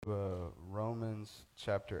Romans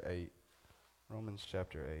chapter 8. Romans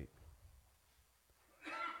chapter 8.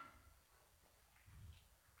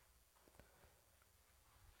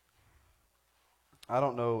 I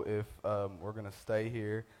don't know if we're going to stay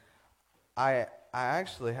here. I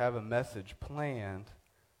actually have a message planned,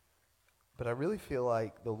 but I really feel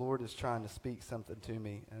like the Lord is trying to speak something to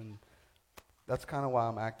me, and that's kind of why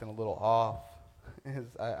I'm acting a little off.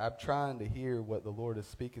 I'm trying to hear what the Lord is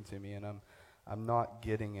speaking to me, and I'm not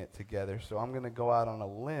getting it together. So I'm going to go out on a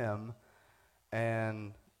limb,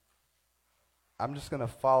 and I'm just going to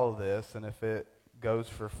follow this, and if it goes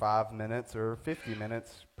for 5 minutes or 50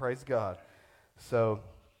 minutes, praise God. So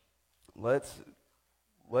let's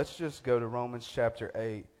just go to Romans chapter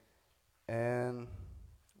 8, and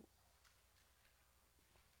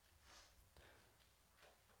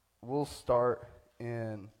we'll start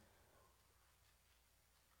in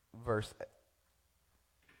verse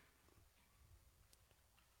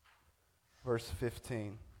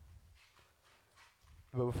 15.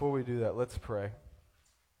 But before we do that, let's pray.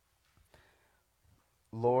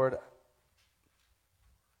 Lord,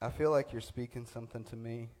 I feel like you're speaking something to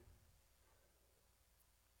me,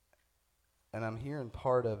 and I'm hearing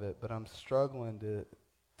part of it, but I'm struggling to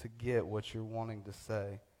get what you're wanting to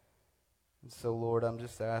say. And so, Lord, I'm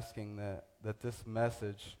just asking that this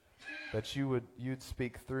message, that you'd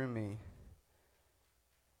speak through me,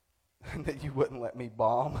 and that you wouldn't let me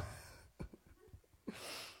bomb.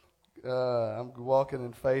 I'm walking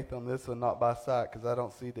in faith on this one, not by sight, because I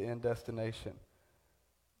don't see the end destination.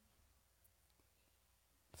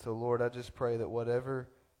 So, Lord, I just pray that whatever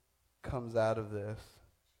comes out of this,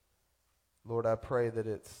 Lord, I pray that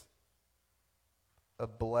it's a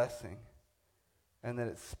blessing and that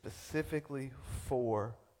it's specifically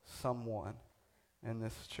for someone in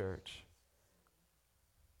this church.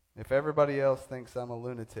 If everybody else thinks I'm a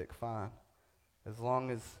lunatic, fine. As long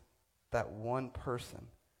as that one person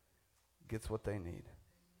gets what they need.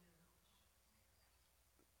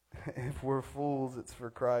 If we're fools, it's for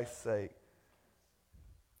Christ's sake.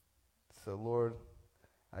 So, Lord,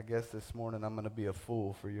 I guess this morning I'm going to be a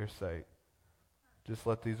fool for your sake. Just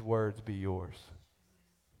let these words be yours.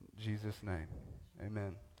 In Jesus' name,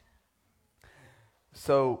 amen.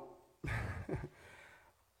 So,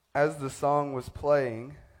 as the song was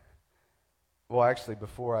playing, well, actually,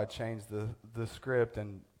 before I changed the script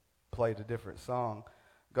and played a different song,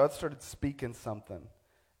 God started speaking something.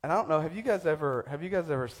 And I don't know, have you guys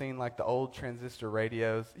ever seen like the old transistor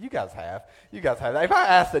radios? You guys have. If I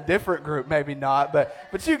asked a different group, maybe not,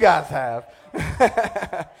 but you guys have.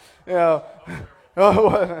 You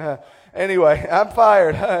know. Anyway, I'm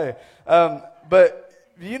fired. Hey, but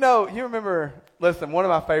you remember? Listen, one of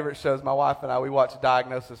my favorite shows. My wife and I, we watch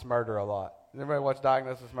Diagnosis Murder a lot. Does everybody watch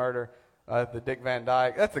Diagnosis Murder? The Dick Van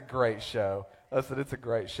Dyke. That's a great show. Listen, it's a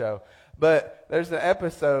great show. But there's an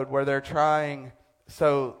episode where they're trying.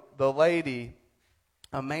 So the lady,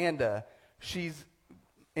 Amanda, she's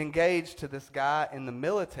engaged to this guy in the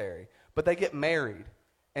military, but they get married.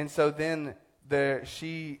 And so then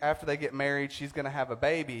after they get married, she's going to have a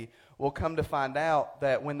baby. We'll come to find out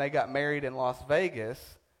that when they got married in Las Vegas,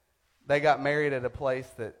 they got married at a place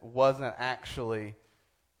that wasn't actually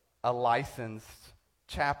a licensed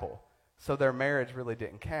chapel. So their marriage really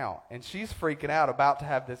didn't count. And she's freaking out about to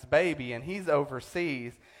have this baby, and he's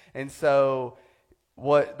overseas. And so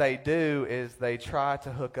what they do is they try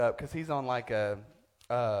to hook up, because he's on like a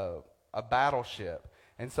battleship.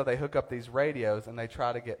 And so they hook up these radios, and they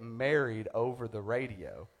try to get married over the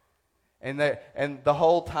radio. And the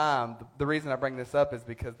whole time, the reason I bring this up is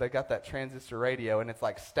because they got that transistor radio, and it's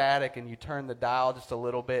like static, and you turn the dial just a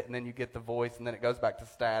little bit, and then you get the voice, and then it goes back to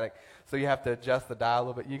static. So you have to adjust the dial a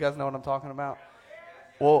little bit. You guys know what I'm talking about?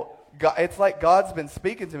 Well, it's like God's been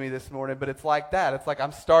speaking to me this morning, but it's like that. It's like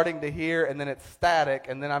I'm starting to hear, and then it's static,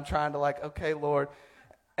 and then I'm trying to okay, Lord.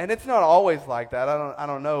 And it's not always like that. I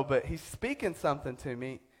don't know, but he's speaking something to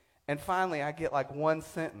me, and finally I get like one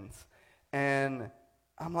sentence, and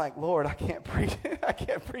I'm like, Lord, I can't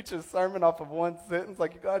preach a sermon off of one sentence.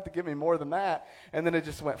 Like, you're going to have to give me more than that. And then it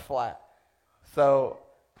just went flat. So,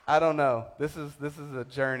 I don't know. This is a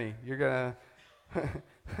journey. You're going to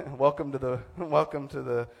welcome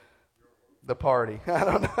to the party. I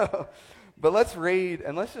don't know. But let's read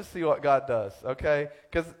and let's just see what God does, okay?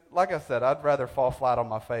 Because, like I said, I'd rather fall flat on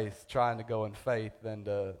my face trying to go in faith than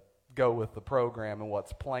to go with the program and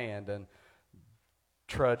what's planned and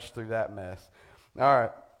trudge through that mess. All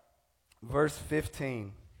right, verse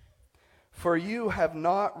 15. For you have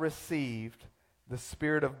not received the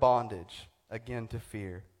spirit of bondage, again to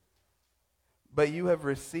fear, but you have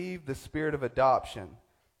received the spirit of adoption,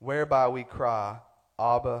 whereby we cry,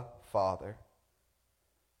 Abba, Father.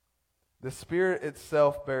 The Spirit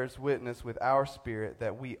itself bears witness with our spirit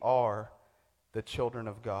that we are the children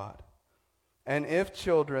of God. And if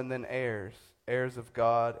children, then heirs, heirs of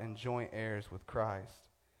God and joint heirs with Christ.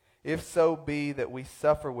 If so be that we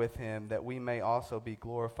suffer with him, that we may also be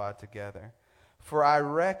glorified together. For I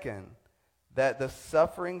reckon that the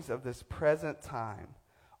sufferings of this present time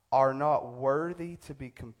are not worthy to be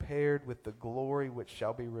compared with the glory which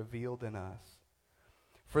shall be revealed in us.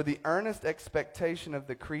 For the earnest expectation of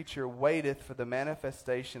the creature waiteth for the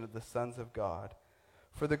manifestation of the sons of God.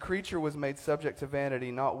 For the creature was made subject to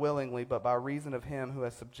vanity, not willingly, but by reason of him who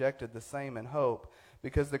has subjected the same in hope,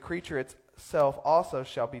 because the creature itself also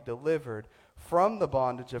shall be delivered from the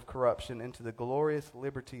bondage of corruption into the glorious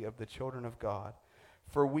liberty of the children of God.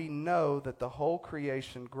 For we know that the whole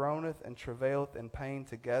creation groaneth and travaileth in pain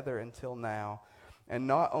together until now. And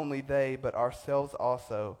not only they, but ourselves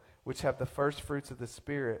also, which have the first fruits of the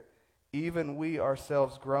Spirit, even we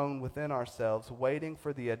ourselves groan within ourselves, waiting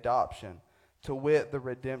for the adoption, to wit, the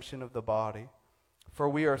redemption of the body. For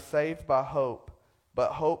we are saved by hope,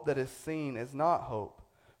 but hope that is seen is not hope.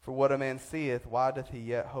 For what a man seeth, why doth he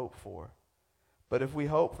yet hope for? But if we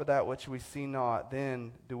hope for that which we see not,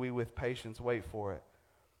 then do we with patience wait for it.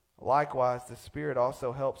 Likewise, the Spirit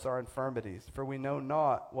also helps our infirmities, for we know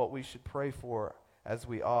not what we should pray for as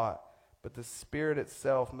we ought, but the Spirit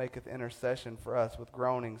itself maketh intercession for us with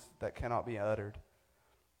groanings that cannot be uttered.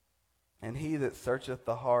 And he that searcheth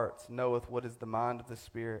the hearts knoweth what is the mind of the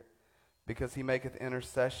Spirit, because he maketh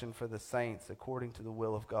intercession for the saints according to the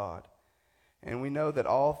will of God. And we know that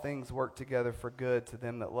all things work together for good to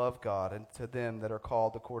them that love God, and to them that are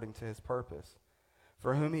called according to his purpose.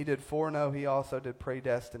 For whom he did foreknow, he also did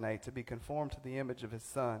predestinate to be conformed to the image of his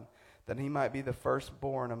Son, that he might be the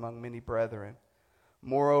firstborn among many brethren.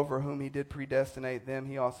 Moreover, whom he did predestinate, them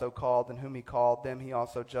he also called, and whom he called, them he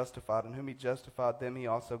also justified, and whom he justified, them he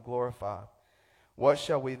also glorified. What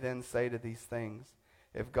shall we then say to these things?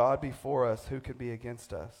 If God be for us, who can be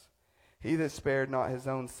against us? He that spared not his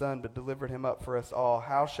own Son, but delivered him up for us all,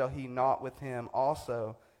 how shall he not with him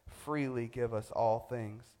also freely give us all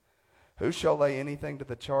things? Who shall lay anything to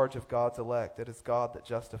the charge of God's elect? It is God that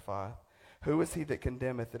justifieth. Who is he that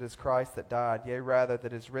condemneth? It is Christ that died, yea, rather,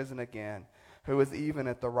 that is risen again, who is even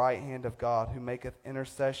at the right hand of God, who maketh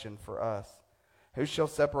intercession for us. Who shall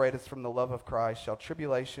separate us from the love of Christ? Shall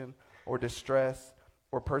tribulation, or distress,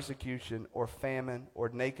 or persecution, or famine, or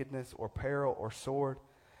nakedness, or peril, or sword?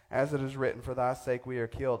 As it is written, for thy sake we are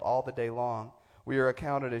killed all the day long. We are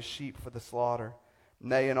accounted as sheep for the slaughter.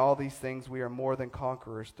 Nay, in all these things we are more than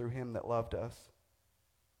conquerors through him that loved us.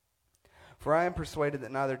 For I am persuaded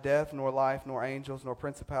that neither death, nor life, nor angels, nor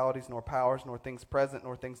principalities, nor powers, nor things present,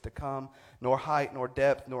 nor things to come, nor height, nor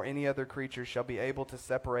depth, nor any other creature shall be able to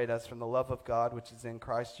separate us from the love of God which is in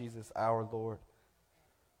Christ Jesus our Lord.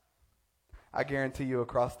 I guarantee you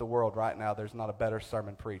across the world right now there's not a better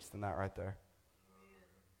sermon preached than that right there.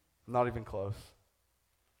 Not even close.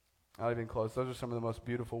 Not even close. Those are some of the most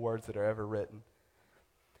beautiful words that are ever written.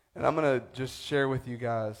 And I'm going to just share with you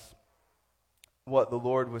guys what the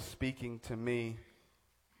Lord was speaking to me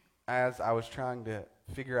as I was trying to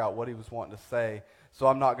figure out what he was wanting to say. So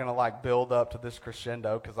I'm not going to build up to this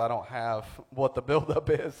crescendo because I don't have what the build up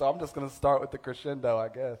is. So I'm just going to start with the crescendo, I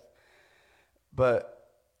guess. But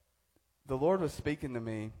the Lord was speaking to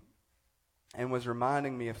me and was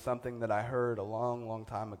reminding me of something that I heard a long, long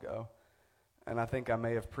time ago. And I think I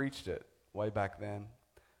may have preached it way back then.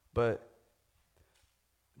 But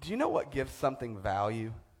do you know what gives something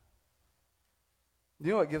value? Do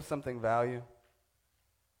you know what gives something value?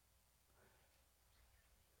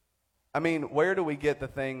 I mean, where do we get the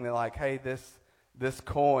thing that hey, this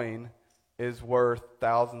coin is worth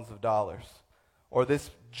thousands of dollars? Or this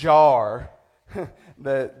jar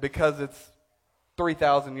that because it's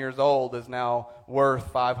 3,000 years old is now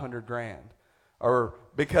worth 500 grand? Or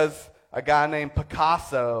because a guy named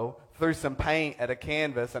Picasso threw some paint at a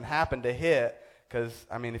canvas and happened to hit, because,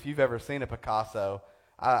 if you've ever seen a Picasso,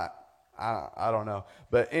 I don't know.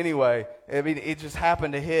 But anyway, it just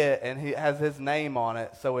happened to hit, and he has his name on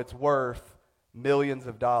it, so it's worth millions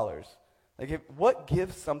of dollars. What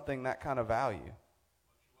gives something that kind of value?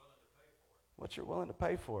 What you're willing to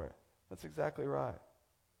pay for it. That's exactly right.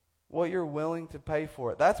 What you're willing to pay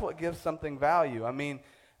for it. That's what gives something value.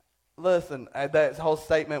 Listen, that whole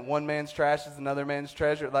statement, one man's trash is another man's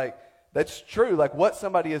treasure, that's true. What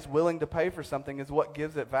somebody is willing to pay for something is what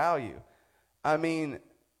gives it value.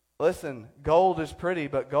 Listen, gold is pretty,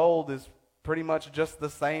 but gold is pretty much just the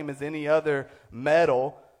same as any other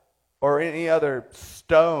metal or any other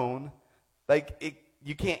stone.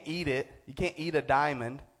 You can't eat it. You can't eat a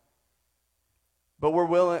diamond. But we're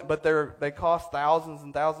willing, but they cost thousands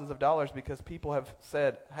and thousands of dollars because people have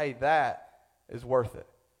said, hey, that is worth it.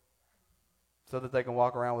 So that they can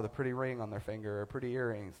walk around with a pretty ring on their finger or pretty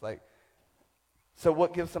earrings. So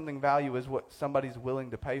what gives something value is what somebody's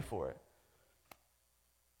willing to pay for it.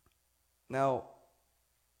 Now,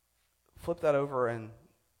 flip that over and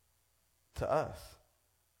to us.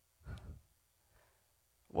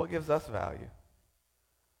 What gives us value?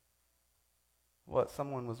 What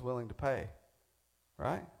someone was willing to pay,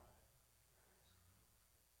 right?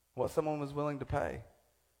 What someone was willing to pay.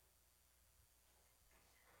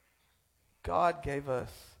 God gave us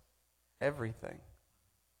everything.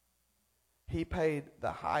 He paid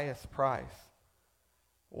the highest price.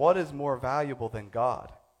 What is more valuable than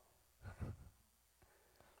God?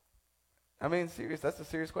 I mean, that's a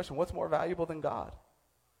serious question. What's more valuable than God?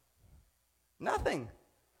 Nothing.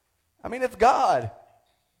 I mean, it's God.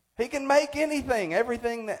 He can make anything.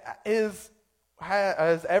 Everything that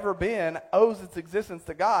has ever been owes its existence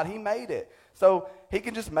to God. He made it. So he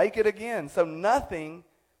can just make it again. So nothing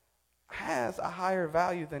has a higher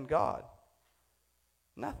value than God.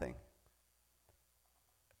 Nothing.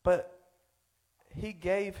 But he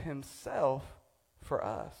gave himself for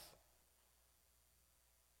us.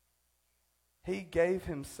 He gave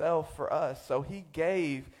himself for us. So he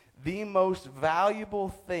gave the most valuable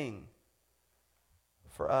thing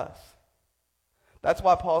for us. That's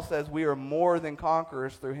why Paul says we are more than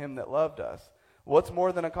conquerors through him that loved us. What's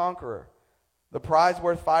more than a conqueror? The prize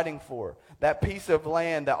worth fighting for. That piece of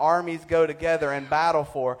land that armies go together and battle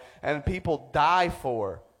for and people die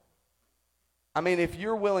for. I mean, if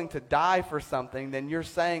you're willing to die for something, then you're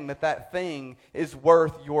saying that that thing is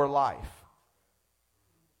worth your life.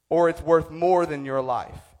 Or it's worth more than your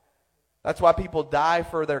life. That's why people die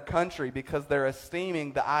for their country, because they're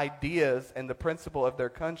esteeming the ideas and the principle of their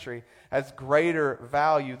country as greater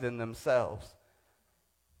value than themselves.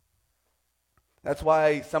 That's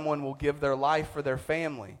why someone will give their life for their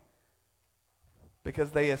family,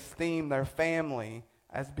 because they esteem their family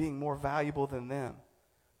as being more valuable than them.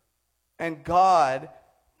 And God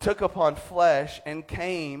took upon flesh and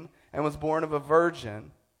came and was born of a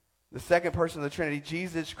virgin. The second person of the Trinity,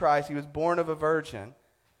 Jesus Christ, he was born of a virgin.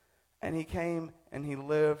 And he came and he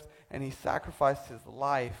lived and he sacrificed his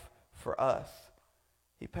life for us.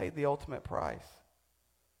 He paid the ultimate price.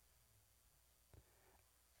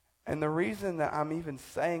 And the reason that I'm even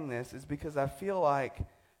saying this is because I feel like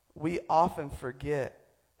we often forget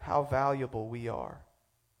how valuable we are.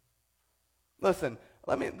 Listen,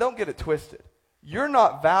 don't get it twisted. You're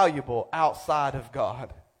not valuable outside of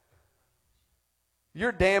God.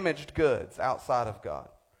 You're damaged goods outside of God.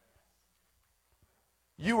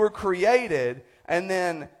 You were created, and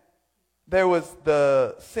then there was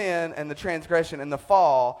the sin and the transgression and the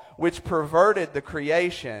fall, which perverted the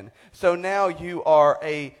creation. So now you are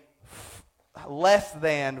a less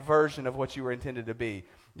than version of what you were intended to be.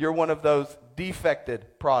 You're one of those defected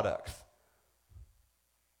products.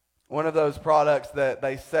 One of those products that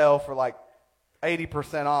they sell for like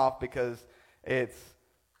 80% off because it's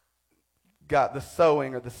got the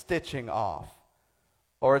sewing or the stitching off.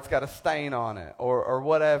 Or it's got a stain on it, or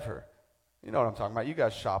whatever. You know what I'm talking about. You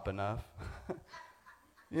guys shop enough.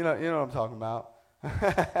 You know what I'm talking about.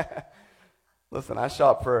 Listen, I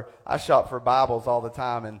shop for Bibles all the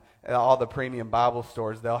time, and at all the premium Bible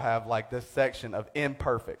stores, they'll have like this section of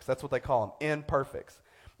imperfects. That's what they call them, imperfects.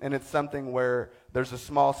 And it's something where there's a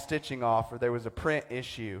small stitching off or there was a print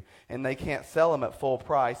issue, and they can't sell them at full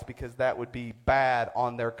price because that would be bad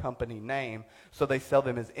on their company name. So they sell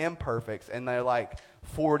them as imperfects, and they're like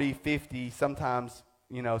 40, 50, sometimes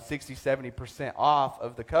 60, 70% off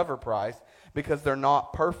of the cover price because they're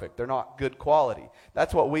not perfect. They're not good quality.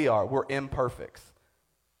 That's what we are. We're imperfects.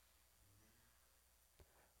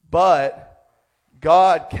 But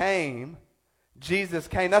God came. Jesus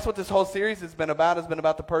came. That's what this whole series has been about. It's been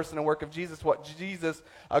about the person and work of Jesus, what Jesus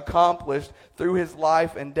accomplished through his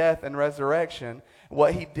life and death and resurrection,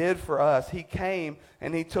 what he did for us. He came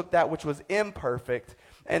and he took that which was imperfect,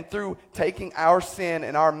 and through taking our sin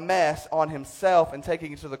and our mess on himself and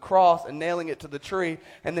taking it to the cross and nailing it to the tree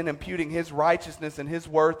and then imputing his righteousness and his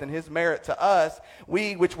worth and his merit to us,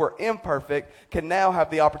 we, which were imperfect, can now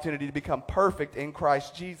have the opportunity to become perfect in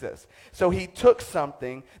Christ Jesus. So he took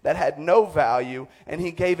something that had no value and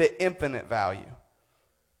he gave it infinite value.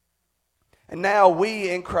 And now we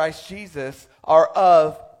in Christ Jesus are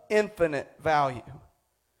of infinite value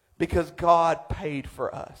because God paid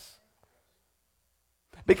for us.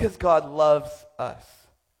 Because God loves us.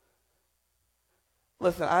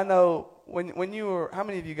 Listen, I know when you were, how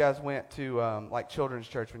many of you guys went to like children's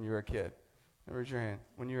church when you were a kid? Raise your hand.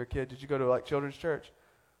 When you were a kid, did you go to like children's church?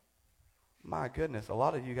 My goodness, a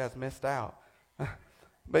lot of you guys missed out.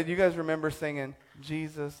 But you guys remember singing,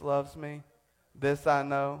 Jesus loves me, this I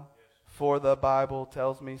know, for the Bible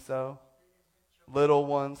tells me so. Little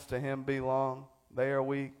ones to him belong. They are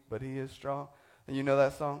weak, but he is strong. And you know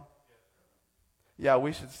that song? Yeah,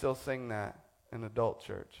 we should still sing that in adult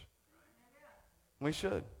church. We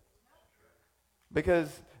should. Because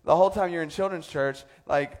the whole time you're in children's church,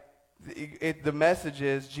 like, the message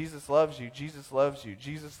is Jesus loves you, Jesus loves you,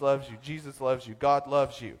 Jesus loves you, Jesus loves you, God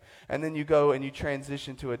loves you. And then you go and you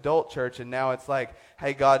transition to adult church, and now it's like,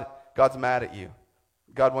 hey, God's mad at you.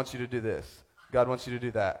 God wants you to do this. God wants you to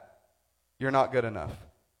do that. You're not good enough.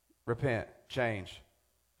 Repent. Change.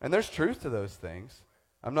 And there's truth to those things.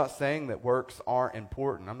 I'm not saying that works aren't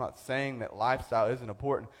important. I'm not saying that lifestyle isn't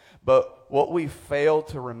important. But what we fail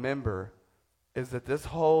to remember is that this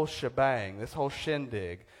whole shebang, this whole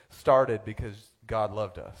shindig, started because God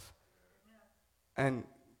loved us. And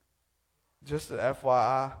just an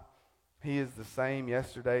FYI, he is the same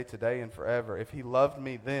yesterday, today, and forever. If he loved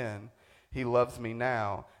me then, he loves me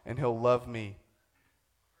now, and he'll love me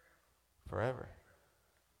forever.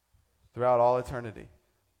 Throughout all eternity.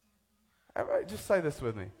 Everybody, just say this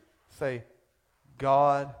with me. Say,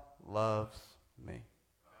 God loves me.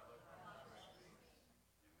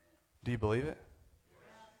 Do you believe it?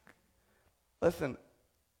 Listen,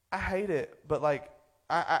 I hate it, but like,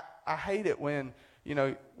 I hate it when,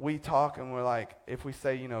 we talk and we're like, if we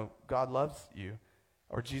say, God loves you,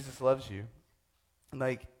 or Jesus loves you,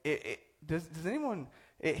 like, does anyone,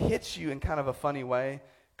 it hits you in kind of a funny way,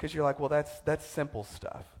 because you're like, well, that's simple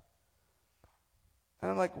stuff. And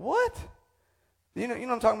I'm like, what? You know what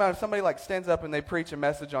I'm talking about? If somebody like stands up and they preach a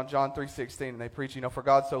message on John 3:16, and they preach, for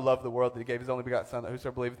God so loved the world that he gave his only begotten Son, that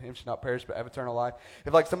whosoever believeth in him should not perish but have eternal life.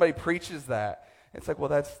 If like somebody preaches that, it's like, well,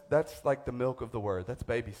 that's like the milk of the word. That's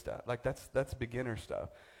baby stuff. Like that's beginner stuff.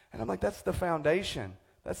 And I'm like, that's the foundation.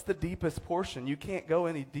 That's the deepest portion. You can't go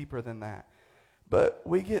any deeper than that. But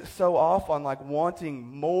we get so off on like wanting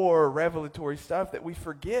more revelatory stuff that we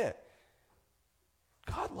forget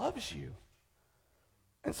God loves you.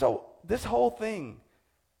 And so this whole thing,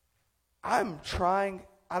 I'm trying,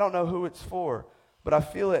 I don't know who it's for, but I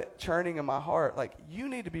feel it churning in my heart. Like, you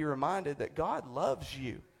need to be reminded that God loves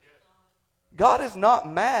you. God is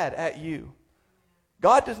not mad at you.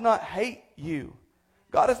 God does not hate you.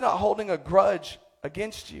 God is not holding a grudge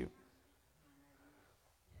against you.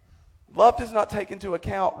 Love does not take into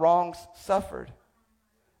account wrongs suffered.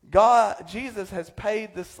 Jesus has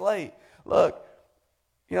paid the slate. Look,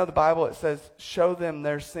 the Bible, it says, show them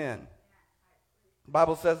their sin. The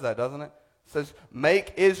Bible says that, doesn't it? It says,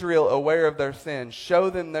 make Israel aware of their sin. Show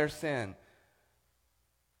them their sin.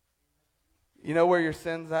 You know where your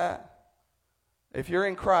sin's at? If you're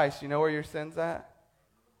in Christ, you know where your sin's at?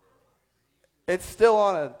 It's still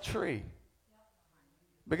on a tree.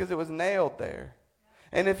 Because it was nailed there.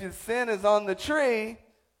 And if your sin is on the tree,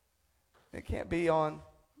 it can't be on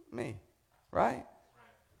me. Right?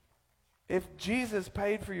 If Jesus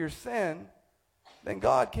paid for your sin, then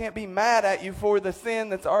God can't be mad at you for the sin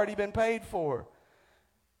that's already been paid for.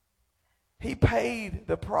 He paid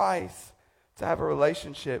the price to have a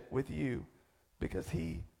relationship with you because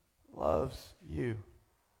he loves you.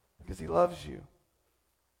 Because he loves you.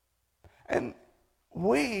 And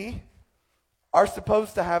we are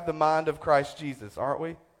supposed to have the mind of Christ Jesus, aren't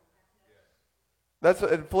we? That's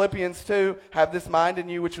what in Philippians 2, have this mind in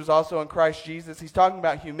you which was also in Christ Jesus. He's talking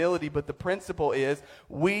about humility, but the principle is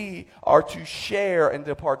we are to share and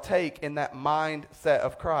to partake in that mindset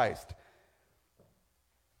of Christ.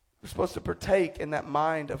 We're supposed to partake in that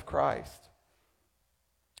mind of Christ.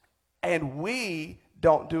 And we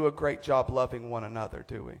don't do a great job loving one another,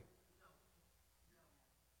 do we?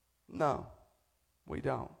 No, we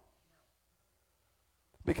don't.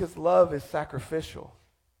 Because love is sacrificial.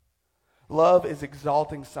 Love is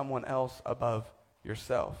exalting someone else above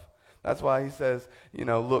yourself. That's why he says,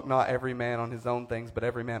 look not every man on his own things, but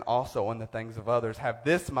every man also on the things of others. Have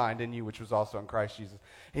this mind in you, which was also in Christ Jesus.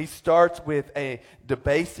 He starts with a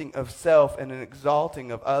debasing of self and an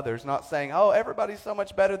exalting of others, not saying, oh, everybody's so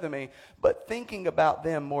much better than me, but thinking about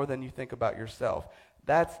them more than you think about yourself.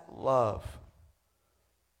 That's love.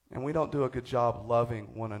 And we don't do a good job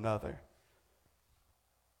loving one another.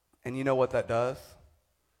 And you know what that does?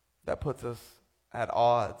 That puts us at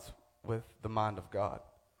odds with the mind of God.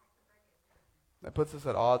 That puts us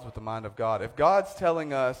at odds with the mind of God. If God's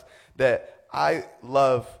telling us that I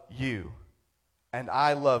love you and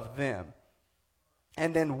I love them,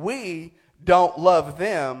 and then we don't love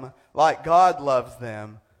them like God loves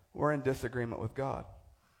them, we're in disagreement with God.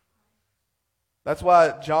 That's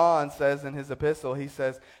why John says in his epistle, he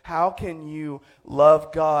says, how can you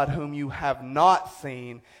love God whom you have not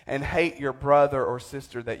seen and hate your brother or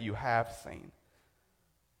sister that you have seen?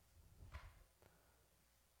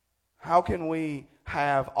 How can we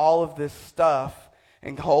have all of this stuff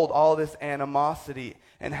and hold all this animosity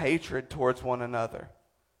and hatred towards one another?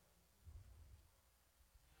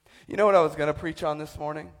 You know what I was going to preach on this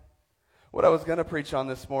morning? What I was going to preach on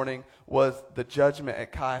this morning was the judgment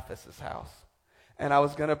at Caiaphas' house. And I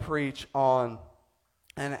was going to preach on,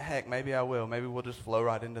 and heck, maybe I will. Maybe we'll just flow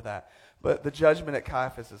right into that. But the judgment at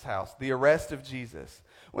Caiaphas' house, the arrest of Jesus.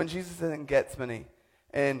 When Jesus is in Gethsemane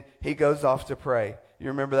and he goes off to pray. You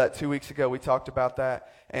remember that 2 weeks ago we talked about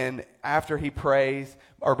that? And after he prays,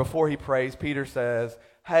 or before he prays, Peter says,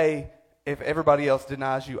 hey, if everybody else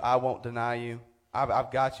denies you, I won't deny you.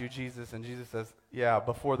 I've got you, Jesus. And Jesus says, yeah,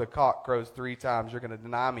 before the cock crows 3 times, you're going to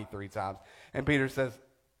deny me 3 times. And Peter says,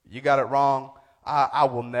 you got it wrong. I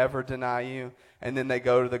will never deny you. And then they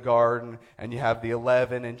go to the garden, and you have the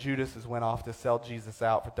 11, and Judas has went off to sell Jesus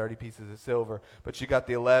out for 30 pieces of silver. But you got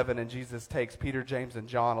the 11, and Jesus takes Peter, James, and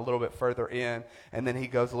John a little bit further in, and then he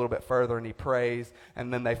goes a little bit further, and he prays,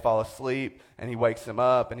 and then they fall asleep, and he wakes them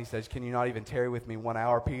up, and he says, can you not even tarry with me 1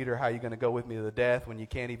 hour, Peter? How are you going to go with me to the death when you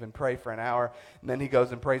can't even pray for an hour? And then he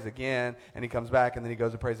goes and prays again, and he comes back, and then he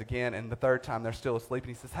goes and prays again, and the third time they're still asleep, and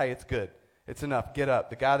he says, hey, it's good. It's enough. Get up.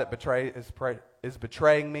 The guy that is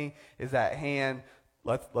betraying me is at hand.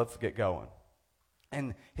 Let's get going.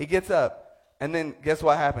 And he gets up, and then guess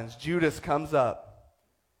what happens? Judas comes up,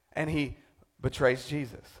 and he betrays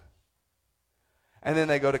Jesus. And then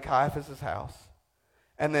they go to Caiaphas' house.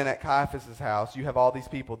 And then at Caiaphas' house, you have all these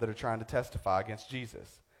people that are trying to testify against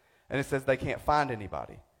Jesus. And it says they can't find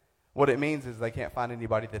anybody. What it means is they can't find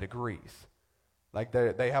anybody that agrees. Like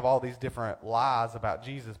they have all these different lies about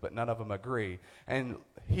Jesus, but none of them agree. And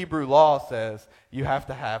Hebrew law says you have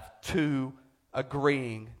to have 2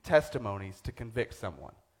 agreeing testimonies to convict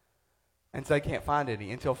someone. And so they can't find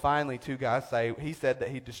any until finally 2 guys say, he said that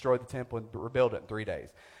he destroyed the temple and rebuilt it in 3 days.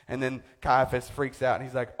 And then Caiaphas freaks out and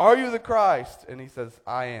he's like, are you the Christ? And he says,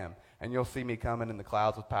 I am. And you'll see me coming in the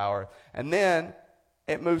clouds with power. And then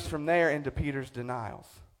it moves from there into Peter's denials,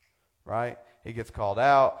 right? He gets called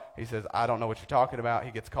out. He says, I don't know what you're talking about.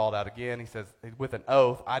 He gets called out again. He says, with an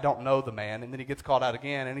oath, I don't know the man. And then he gets called out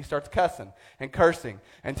again, and he starts cussing and cursing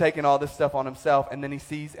and taking all this stuff on himself. And then he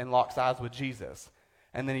sees and locks eyes with Jesus.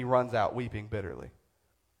 And then he runs out weeping bitterly.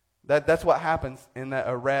 That's what happens in that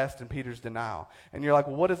arrest and Peter's denial. And you're like,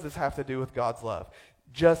 well, what does this have to do with God's love?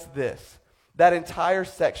 Just this. That entire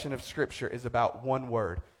section of Scripture is about one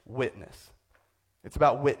word, witness. It's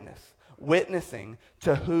about witness. Witnessing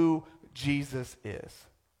to who Jesus is.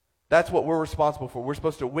 That's what we're responsible for. We're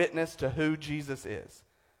supposed to witness to who Jesus is.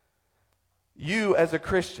 You, as a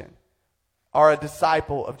Christian, are a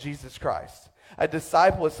disciple of Jesus Christ. A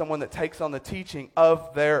disciple is someone that takes on the teaching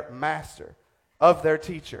of their master, of their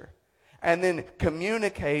teacher, and then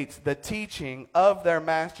communicates the teaching of their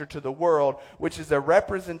master to the world, which is a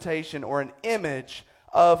representation or an image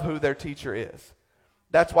of who their teacher is.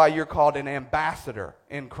 That's why you're called an ambassador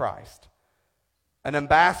in Christ. An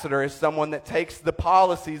ambassador is someone that takes the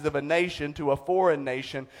policies of a nation to a foreign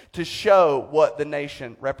nation to show what the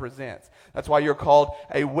nation represents. That's why you're called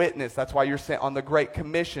a witness. That's why you're sent on the Great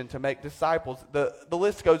Commission to make disciples. The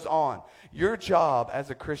list goes on. Your job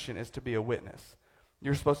as a Christian is to be a witness.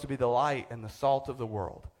 You're supposed to be the light and the salt of the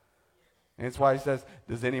world. And it's why he says,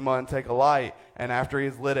 does anyone take a light and after he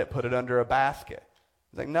has lit it, put it under a basket?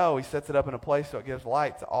 He's like, no, he sets it up in a place so it gives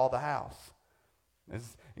light to all the house.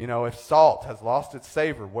 If salt has lost its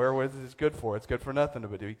savor, where was it good for? It's good for nothing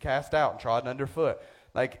but to be cast out and trodden underfoot.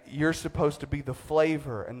 Like, you're supposed to be the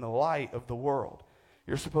flavor and the light of the world.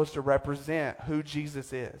 You're supposed to represent who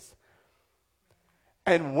Jesus is.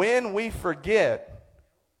 And when we forget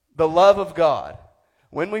the love of God,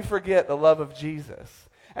 when we forget the love of Jesus,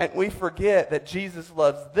 and we forget that Jesus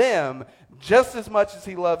loves them just as much as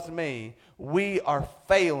he loves me, we are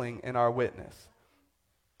failing in our witness.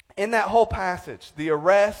 In that whole passage, the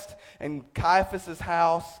arrest and Caiaphas'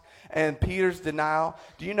 house and Peter's denial,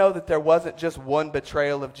 do you know that there wasn't just one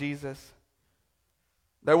betrayal of Jesus?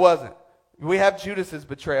 There wasn't. We have Judas's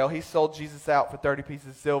betrayal. He sold Jesus out for 30 pieces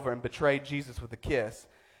of silver and betrayed Jesus with a kiss.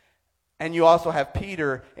 And you also have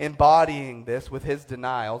Peter embodying this with his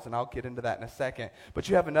denials, and I'll get into that in a second. But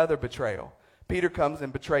you have another betrayal. Peter comes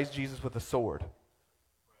and betrays Jesus with a sword.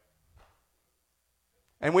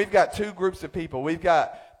 And we've got 2 groups of people. We've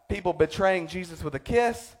got people betraying Jesus with a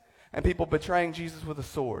kiss and people betraying Jesus with a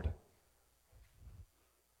sword.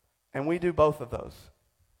 And we do both of those.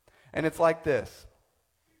 And it's like this.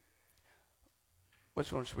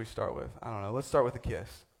 Which one should we start with? I don't know. Let's start with a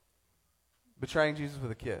kiss. Betraying Jesus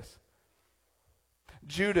with a kiss.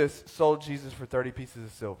 Judas sold Jesus for 30 pieces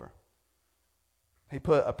of silver. He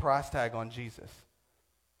put a price tag on Jesus.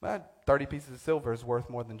 That 30 pieces of silver is worth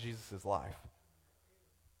more than Jesus' life.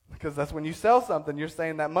 Because that's when you sell something, you're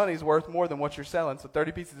saying that money's worth more than what you're selling. So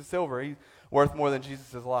 30 pieces of silver, he's worth more than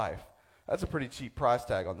Jesus' life. That's a pretty cheap price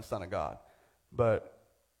tag on the Son of God. But,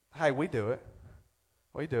 hey, we do it.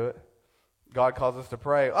 We do it. God calls us to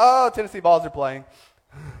pray. Oh, Tennessee Vols are playing.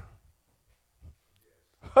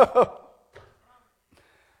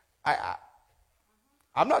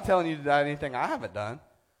 I'm not telling you to do anything I haven't done.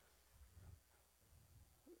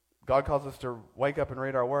 God calls us to wake up and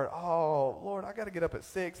read our word. Oh, Lord, I got to get up at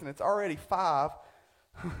 6 and it's already 5.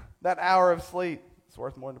 That hour of sleep is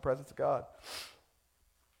worth more than the presence of God.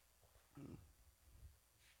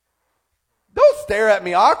 Don't stare at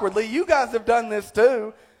me awkwardly. You guys have done this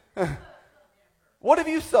too. What have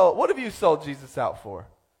you sold Jesus out for?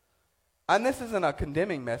 And this isn't a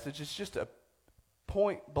condemning message. It's just a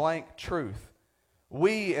point-blank truth.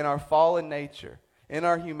 We, in our fallen nature, in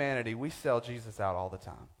our humanity, we sell Jesus out all the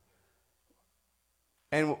time.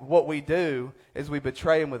 And what we do is we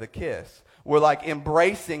betray him with a kiss. We're like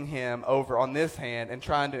embracing him over on this hand and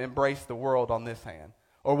trying to embrace the world on this hand,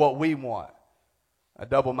 or what we want. A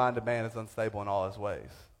double-minded man is unstable in all his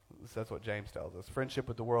ways. That's what James tells us. Friendship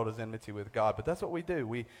with the world is enmity with God. But that's what we do.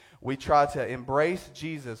 We try to embrace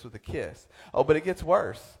Jesus with a kiss. Oh, but it gets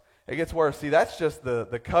worse. It gets worse. See, that's just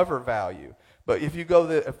the cover value. But if you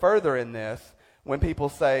go further in this, when people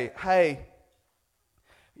say, hey,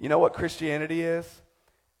 you know what Christianity is?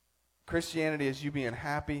 Christianity is you being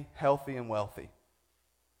happy, healthy, and wealthy.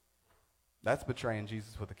 That's betraying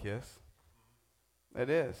Jesus with a kiss. It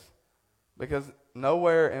is. Because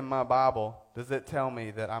nowhere in my Bible does it tell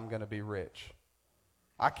me that I'm going to be rich.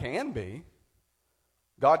 I can be.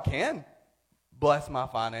 God can bless my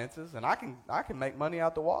finances, and I can make money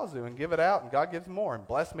out the wazoo and give it out, and God gives more and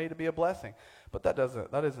bless me to be a blessing. But that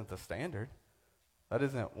isn't the standard. That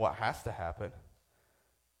isn't what has to happen.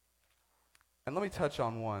 And let me touch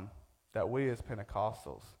on one that we as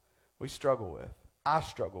Pentecostals, we struggle with. I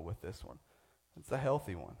struggle with this one. It's a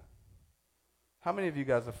healthy one. How many of you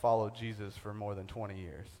guys have followed Jesus for more than 20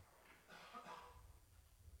 years?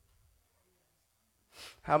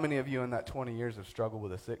 How many of you in that 20 years have struggled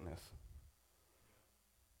with a sickness?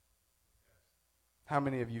 How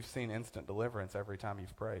many of you have seen instant deliverance every time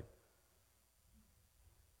you've prayed?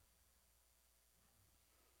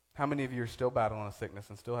 How many of you are still battling a sickness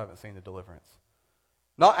and still haven't seen the deliverance?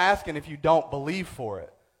 Not asking if you don't believe for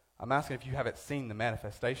it. I'm asking if you haven't seen the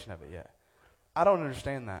manifestation of it yet. I don't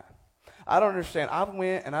understand that. I don't understand. I've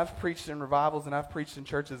went and I've preached in revivals and I've preached in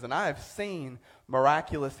churches and I have seen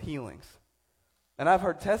miraculous healings. And I've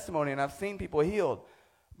heard testimony and I've seen people healed.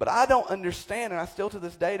 But I don't understand, and I still to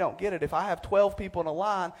this day don't get it. If I have 12 people in a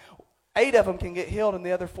line, 8 of them can get healed and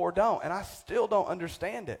the other 4 don't. And I still don't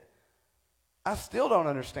understand it. I still don't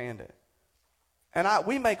understand it. And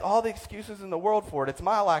we make all the excuses in the world for it. It's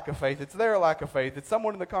my lack of faith. It's their lack of faith. It's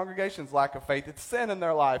someone in the congregation's lack of faith. It's sin in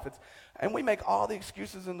their life. And we make all the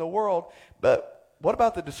excuses in the world. But what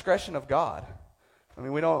about the discretion of God? I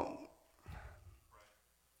mean, we don't.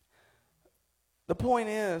 The point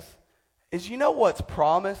is you know what's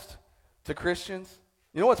promised to Christians?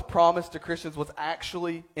 You know what's promised to Christians? What's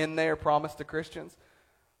actually in there promised to Christians?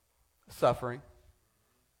 Suffering,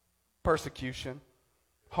 persecution,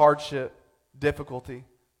 hardship, difficulty,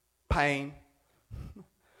 pain.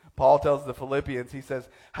 Paul tells the Philippians, he says,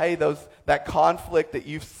 hey, that conflict that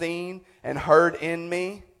you've seen and heard in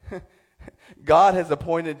me, God has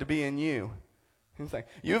appointed to be in you. He's saying,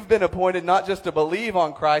 you've been appointed not just to believe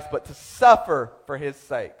on Christ, but to suffer for his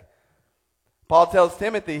sake. Paul tells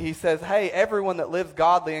Timothy, he says, hey, everyone that lives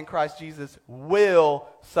godly in Christ Jesus will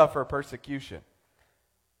suffer persecution.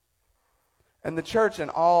 And the church, in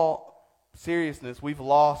all seriousness, we've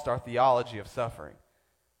lost our theology of suffering.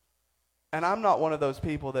 And I'm not one of those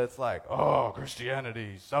people that's like, oh,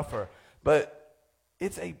 Christianity, suffer. But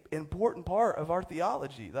it's an important part of our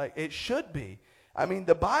theology. Like, it should be. I mean,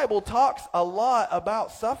 the Bible talks a lot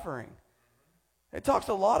about suffering. It talks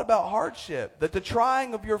a lot about hardship, that the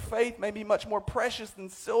trying of your faith may be much more precious than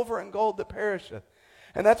silver and gold that perisheth.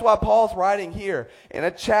 And that's why Paul's writing here in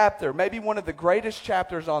a chapter, maybe one of the greatest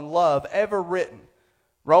chapters on love ever written.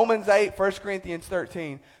 Romans 8, 1 Corinthians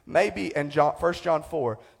 13, maybe, and 1 John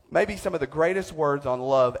 4, maybe some of the greatest words on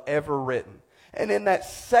love ever written. And in that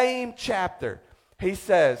same chapter, he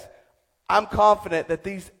says, I'm confident that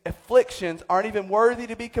these afflictions aren't even worthy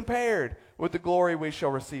to be compared with the glory we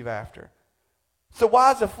shall receive after. So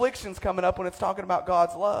why is afflictions coming up when it's talking about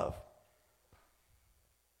God's love?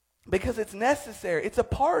 Because it's necessary. It's a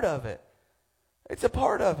part of it. It's a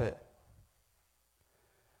part of it.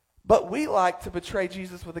 But we like to betray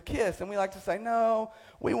Jesus with a kiss, and we like to say, no,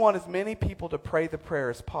 we want as many people to pray the prayer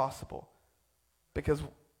as possible, because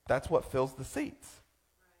that's what fills the seats.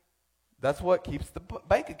 That's what keeps the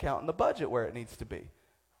bank account and the budget where it needs to be.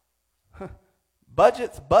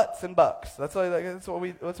 Budgets, butts, and bucks. That's what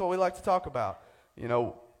we like to talk about. You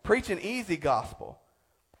know, preach an easy gospel.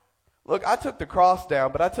 Look, I took the cross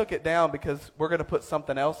down, but I took it down because we're going to put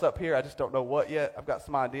something else up here. I just don't know what yet. I've got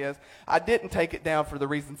some ideas. I didn't take it down for the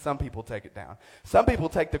reason some people take it down. Some people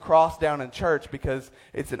take the cross down in church because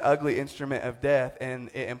it's an ugly instrument of death and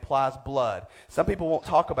it implies blood. Some people won't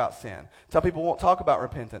talk about sin. Some people won't talk about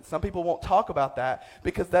repentance. Some people won't talk about that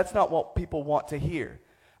because that's not what people want to hear.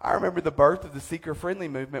 I remember the birth of the seeker-friendly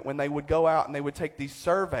movement when they would go out and they would take these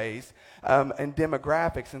surveys and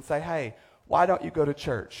demographics and say, hey, why don't you go to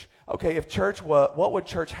church? Okay, if church, what would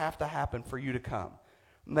church have to happen for you to come?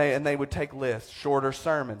 And they would take lists, shorter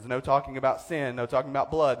sermons, no talking about sin, no talking about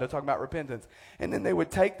blood, no talking about repentance. And then they would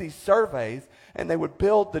take these surveys and they would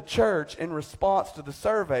build the church in response to the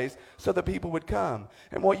surveys so that people would come.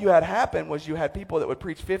 And what you had happen was you had people that would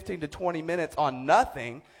preach 15 to 20 minutes on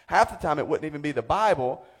nothing. Half the time it wouldn't even be the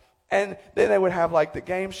Bible. And then they would have like the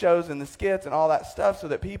game shows and the skits and all that stuff so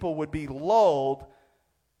that people would be lulled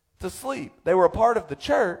to sleep. They were a part of the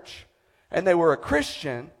church and they were a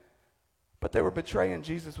Christian, but they were betraying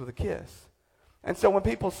Jesus with a kiss. And so when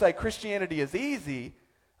people say Christianity is easy,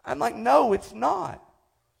 I'm like, no, it's not.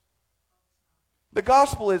 The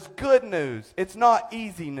gospel is good news. It's not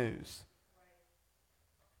easy news.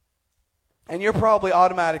 And you're probably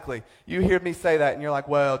automatically, you hear me say that and you're like,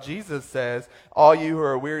 well, Jesus says, all you who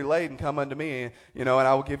are weary laden come unto me, and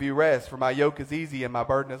I will give you rest, for my yoke is easy and my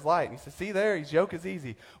burden is light. And he says, see there, his yoke is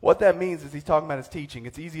easy. What that means is he's talking about his teaching.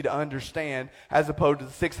 It's easy to understand as opposed to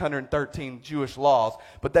the 613 Jewish laws,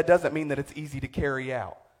 but that doesn't mean that it's easy to carry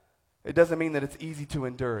out. It doesn't mean that it's easy to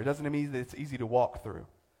endure. It doesn't mean that it's easy to walk through.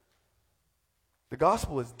 The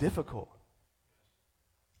gospel is difficult.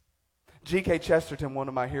 G.K. Chesterton, one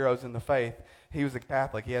of my heroes in the faith, he was a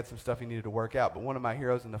Catholic. He had some stuff he needed to work out, but one of my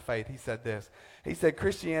heroes in the faith, he said this. He said,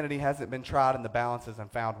 Christianity hasn't been tried in the balances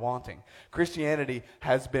and found wanting. Christianity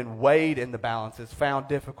has been weighed in the balances, found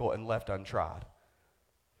difficult, and left untried.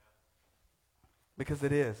 Because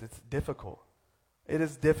it is. It's difficult. It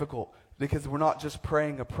is difficult because we're not just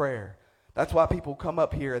praying a prayer. That's why people come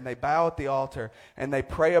up here and they bow at the altar and they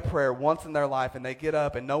pray a prayer once in their life and they get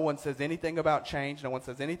up and no one says anything about change. No one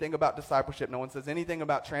says anything about discipleship. No one says anything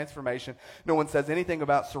about transformation. No one says anything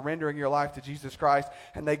about surrendering your life to Jesus Christ.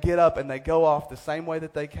 And they get up and they go off the same way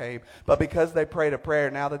that they came. But because they prayed a prayer,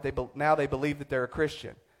 now they believe that they're a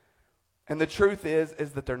Christian. And the truth is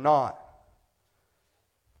that they're not.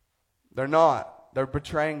 They're not. They're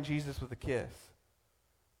betraying Jesus with a kiss.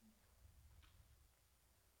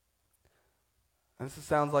 And this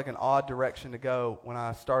sounds like an odd direction to go when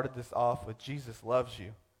I started this off with Jesus loves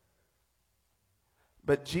you.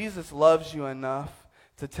 But Jesus loves you enough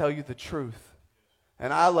to tell you the truth.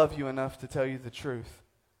 And I love you enough to tell you the truth.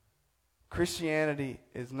 Christianity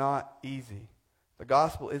is not easy. The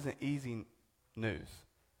gospel isn't easy news.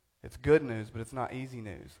 It's good news, but it's not easy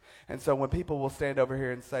news. And so when people will stand over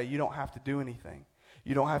here and say, you don't have to do anything.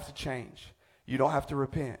 You don't have to change. You don't have to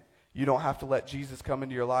repent. You don't have to let Jesus come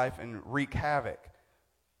into your life and wreak havoc.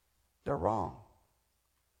 They're wrong.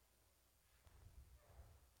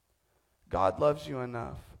 God loves you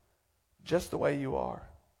enough, just the way you are,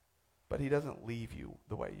 but he doesn't leave you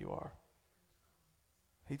the way you are.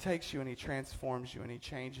 He takes you and he transforms you and he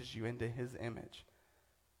changes you into his image.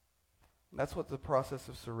 That's what the process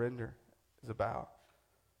of surrender is about.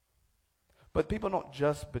 But people don't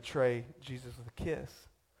just betray Jesus with a kiss.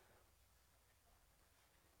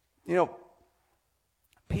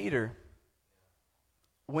 Peter,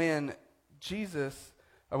 when Judas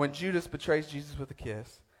betrays Jesus with a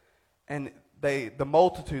kiss, and the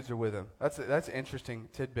multitudes are with him. That's an interesting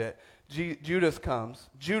tidbit. Judas comes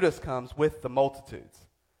with the multitudes.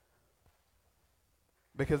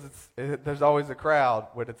 Because there's always a crowd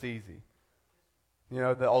when it's easy.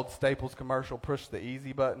 The old Staples commercial, push the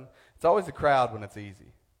easy button. It's always a crowd when it's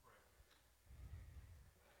easy.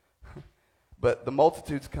 But the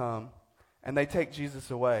multitudes come, and they take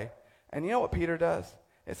Jesus away. And you know what Peter does?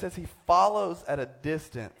 It says he follows at a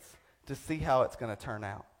distance to see how it's going to turn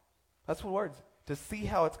out. That's what words. To see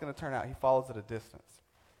how it's going to turn out, he follows at a distance.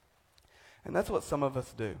 And that's what some of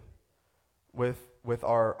us do with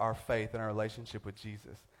our faith and our relationship with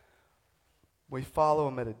Jesus. We follow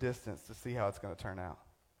him at a distance to see how it's going to turn out.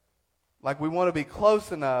 Like we want to be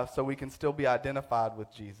close enough so we can still be identified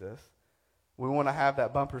with Jesus. We want to have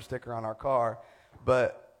that bumper sticker on our car,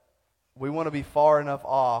 but we want to be far enough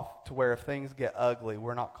off to where if things get ugly,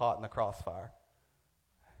 we're not caught in the crossfire.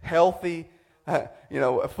 Healthy,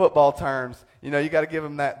 football terms, you got to give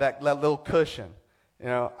them that little cushion.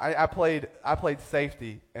 I played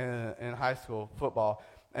safety in high school football,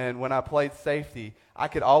 and when I played safety, I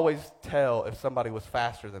could always tell if somebody was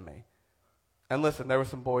faster than me. And listen, there were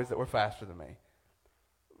some boys that were faster than me,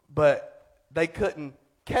 but they couldn't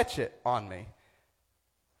catch it on me.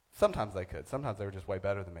 Sometimes they could. Sometimes they were just way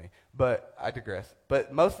better than me. But I digress.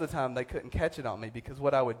 But most of the time they couldn't catch it on me because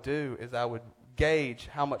what I would do is I would gauge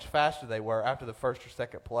how much faster they were after the first or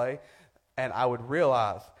second play, and I would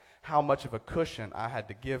realize how much of a cushion I had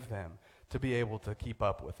to give them to be able to keep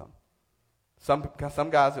up with them. Some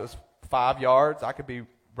guys, it was 5 yards. I could be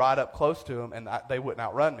right up close to them, and they wouldn't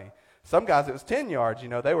outrun me. Some guys, it was 10 yards.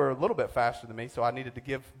 They were a little bit faster than me, so I needed to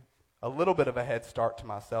give a little bit of a head start to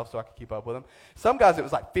myself so I could keep up with them. Some guys, it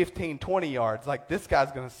was like 15, 20 yards. Like, this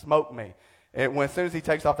guy's going to smoke me. And as soon as he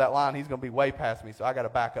takes off that line, he's going to be way past me, so I got to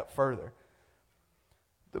back up further.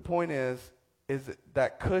 The point is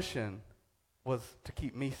that cushion was to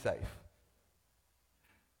keep me safe.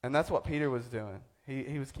 And that's what Peter was doing.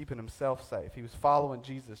 He was keeping himself safe. He was following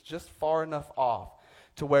Jesus just far enough off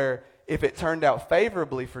to where if it turned out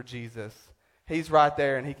favorably for Jesus, he's right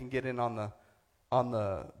there and he can get in on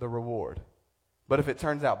the reward. But if it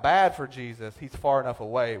turns out bad for Jesus, he's far enough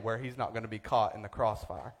away where he's not going to be caught in the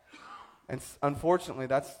crossfire. And unfortunately,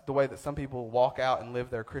 that's the way that some people walk out and live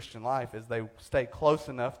their Christian life, is they stay close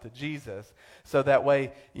enough to Jesus so that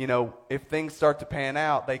way, if things start to pan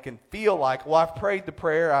out, they can feel like, well, I've prayed the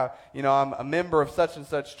prayer, I'm a member of such and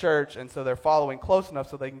such church, and so they're following close enough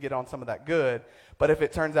so they can get on some of that good. But if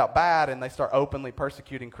it turns out bad and they start openly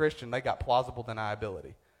persecuting Christian, they got plausible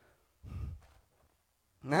deniability.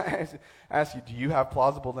 Now, I ask you, do you have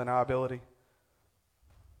plausible deniability?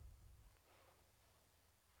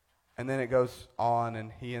 And then it goes on,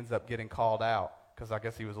 and he ends up getting called out because I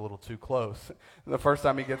guess he was a little too close. And the first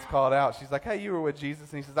time he gets called out, she's like, hey, you were with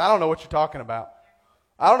Jesus. And he says, I don't know what you're talking about.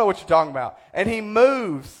 I don't know what you're talking about. And he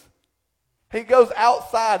moves. He goes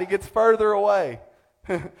outside. He gets further away.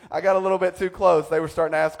 I got a little bit too close. They were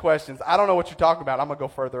starting to ask questions. I don't know what you're talking about. I'm going to go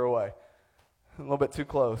further away. A little bit too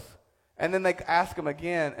close. And then they ask him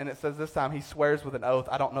again, and it says this time he swears with an oath,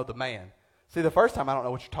 I don't know the man. See, the first time, I don't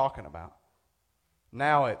know what you're talking about.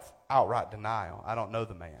 Now it's outright denial. I don't know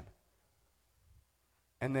the man.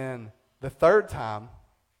 And then the third time,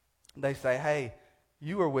 they say, hey,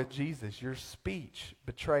 you were with Jesus. Your speech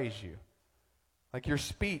betrays you. Like, your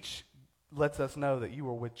speech lets us know that you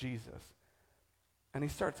were with Jesus. And he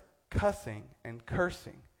starts cussing and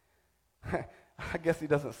cursing. I guess he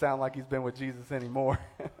doesn't sound like he's been with Jesus anymore.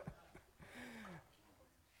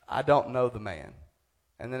 I don't know the man.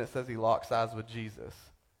 And then it says he locks eyes with Jesus.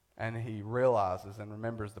 And he realizes and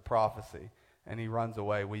remembers the prophecy, and he runs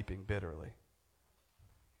away weeping bitterly.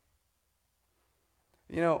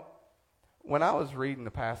 When I was reading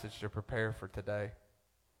the passage to prepare for today,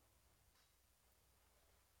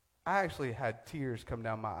 I actually had tears come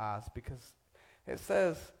down my eyes because it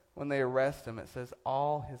says when they arrest him, it says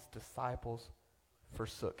all his disciples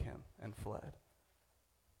forsook him and fled.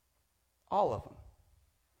 All of them.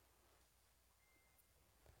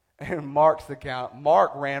 And Mark's account,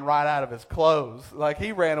 Mark ran right out of his clothes. Like,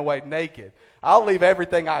 he ran away naked. I'll leave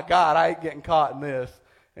everything I got. I ain't getting caught in this.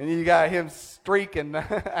 And you got him streaking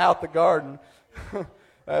out the garden. That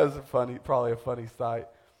was probably a funny sight.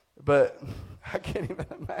 But I can't even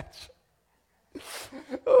imagine.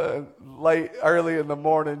 Early in the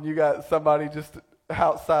morning, you got somebody just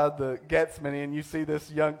outside the Gethsemane, and you see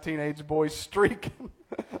this young teenage boy streaking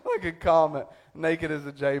like a comet, naked as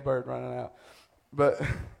a jaybird running out.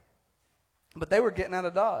 But they were getting out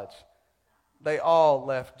of Dodge. They all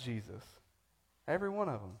left Jesus. Every one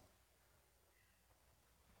of them.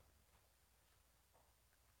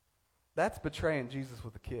 That's betraying Jesus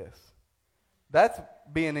with a kiss. That's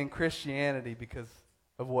being in Christianity because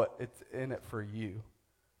of what it's in it for you.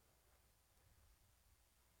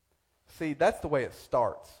 See, that's the way it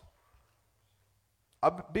starts.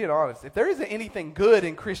 I'm being honest. If there isn't anything good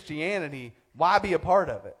in Christianity, why be a part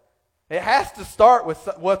of it? It has to start with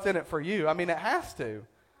what's in it for you. I mean, it has to.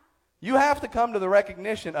 You have to come to the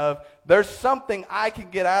recognition of there's something I can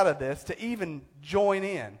get out of this to even join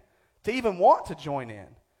in, to even want to join in.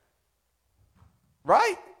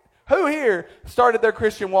 Right? Who here started their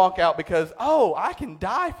Christian walk out because, I can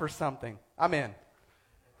die for something? I'm in.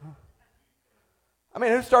 I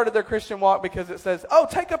mean, who started their Christian walk because it says,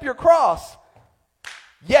 take up your cross?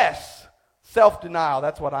 Yes. Self-denial,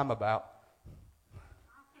 that's what I'm about.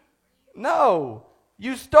 No,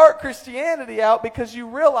 You start Christianity out because you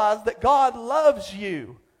realize that God loves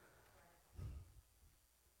you.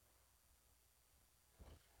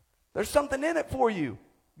 There's something in it for you.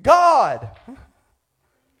 God.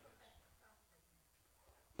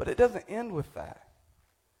 But it doesn't end with that.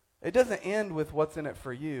 It doesn't end with what's in it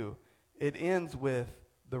for you. It ends with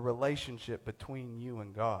the relationship between you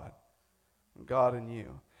and God. God and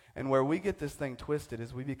you. And where we get this thing twisted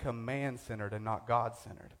is we become man-centered and not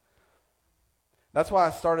God-centered. That's why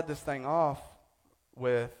I started this thing off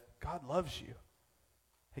with, God loves you.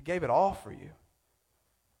 He gave it all for you.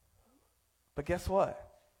 But guess what?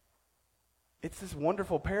 It's this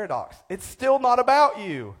wonderful paradox. It's still not about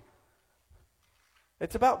you.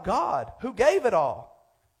 It's about God, who gave it all.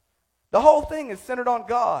 The whole thing is centered on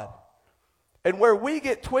God. And where we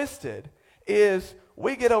get twisted is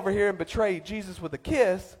we get over here and betray Jesus with a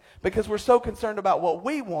kiss because we're so concerned about what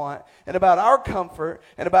we want and about our comfort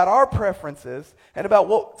and about our preferences and about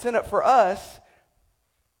what's in it for us.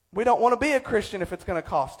 We don't want to be a Christian if it's going to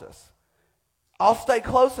cost us. I'll stay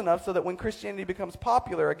close enough so that when Christianity becomes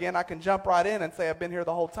popular again, I can jump right in and say I've been here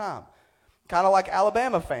the whole time. Kind of like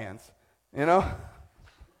Alabama fans, you know?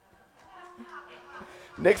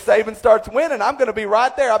 Nick Saban starts winning, I'm going to be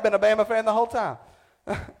right there. I've been a Bama fan the whole time.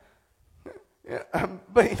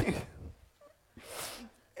 But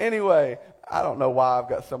anyway, I don't know why I've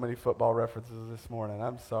got so many football references this morning.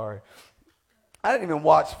 I'm sorry. I didn't even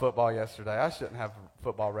watch football yesterday. I shouldn't have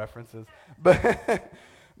football references.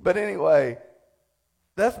 But anyway,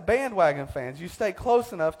 that's bandwagon fans. You stay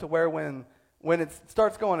close enough to where when it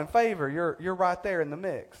starts going in favor, you're right there in the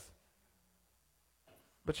mix.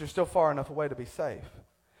 But you're still far enough away to be safe.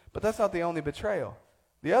 But that's not the only betrayal.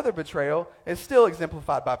 The other betrayal is still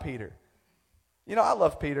exemplified by Peter. You know, I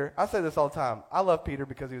love Peter. I say this all the time. I love Peter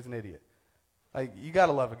because he was an idiot. Like, you got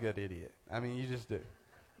to love a good idiot. I mean, you just do.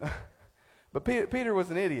 But Peter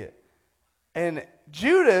was an idiot. And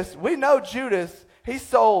Judas, we know Judas, he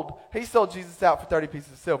sold Jesus out for 30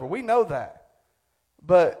 pieces of silver. We know that.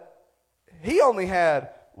 But he only had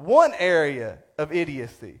one area of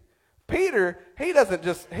idiocy. Peter,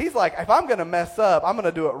 he's like, if I'm going to mess up, I'm going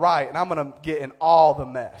to do it right, and I'm going to get in all the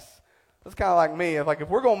mess. That's kind of like me. If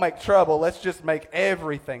we're going to make trouble, let's just make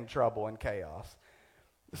everything trouble and chaos.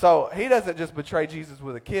 So he doesn't just betray Jesus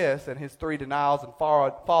with a kiss and his 3 denials and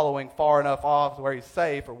following far enough off where he's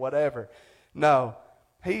safe or whatever. No,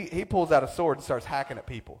 he pulls out a sword and starts hacking at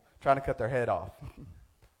people, trying to cut their head off.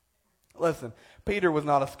 Listen, Peter was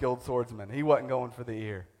not a skilled swordsman. He wasn't going for the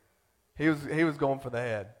ear. He was going for the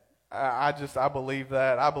head. I believe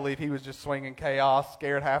that. I believe he was just swinging chaos,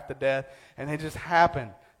 scared half to death, and he just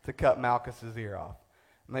happened to cut Malchus's ear off.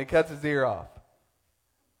 And he cuts his ear off.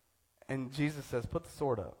 And Jesus says, put the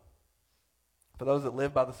sword up. For those that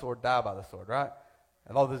live by the sword, die by the sword, right?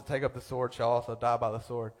 And all those that take up the sword shall also die by the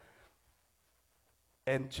sword.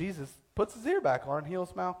 And Jesus puts his ear back on and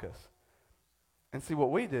heals Malchus. And see what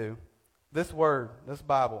we do, this word, this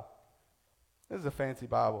Bible, this is a fancy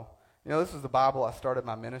Bible. You know, this is the Bible I started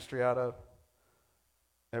my ministry out of.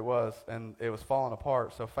 It was, and it was falling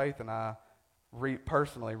apart. So Faith and I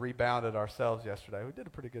personally rebounded ourselves yesterday. We did a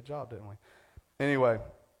pretty good job, didn't we? Anyway,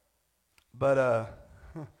 but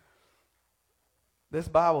this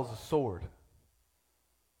Bible's a sword.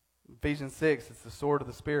 Ephesians 6, it's the sword of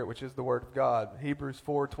the Spirit, which is the Word of God. Hebrews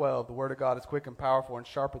 4:12, the Word of God is quick and powerful and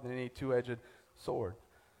sharper than any two-edged sword.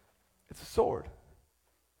 It's a sword.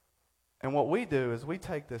 And what we do is we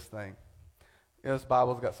take this thing. You know, this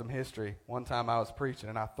Bible's got some history. One time I was preaching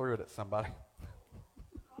and I threw it at somebody.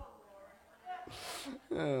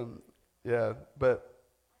 Yeah, but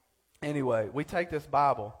anyway, we take this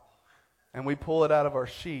Bible and we pull it out of our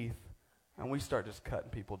sheath and we start just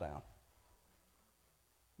cutting people down.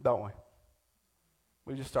 Don't we?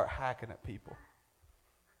 We just start hacking at people.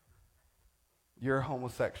 You're a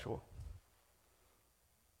homosexual.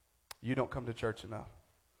 You don't come to church enough.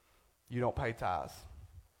 You don't pay tithes.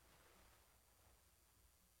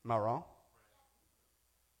 Am I wrong?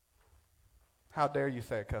 How dare you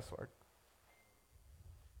say a cuss word?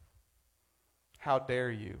 How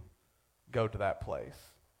dare you go to that place,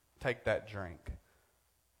 take that drink,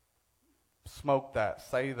 smoke that,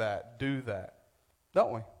 say that, do that?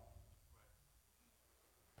 Don't we?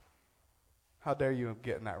 How dare you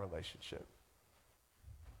get in that relationship?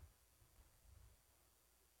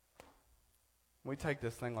 We take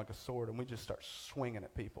this thing like a sword and we just start swinging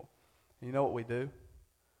at people. And you know what we do?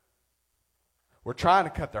 We're trying to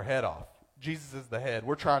cut their head off. Jesus is the head.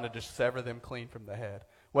 We're trying to just sever them clean from the head.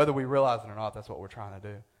 Whether we realize it or not, that's what we're trying to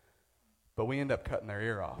do. But we end up cutting their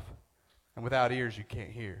ear off. And without ears, you can't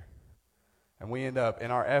hear. And we end up,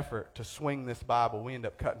 in our effort to swing this Bible, we end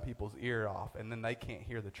up cutting people's ear off, and then they can't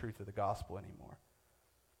hear the truth of the gospel anymore.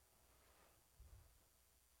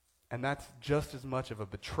 And that's just as much of a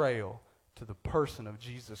betrayal to the person of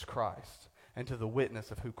Jesus Christ and to the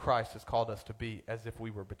witness of who Christ has called us to be, as if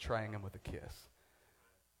we were betraying him with a kiss.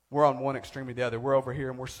 We're on one extreme or the other. We're over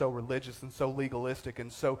here and we're so religious and so legalistic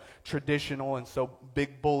and so traditional and so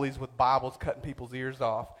big bullies with Bibles cutting people's ears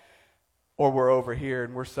off. Or we're over here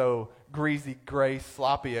and we're so greasy grace,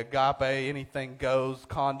 sloppy agape, anything goes,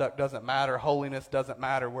 conduct doesn't matter, holiness doesn't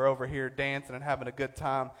matter. We're over here dancing and having a good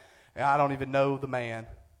time, and I don't even know the man.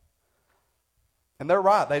 And they're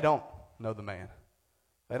right, they don't know the man.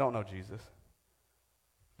 They don't know Jesus.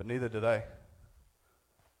 But neither do they.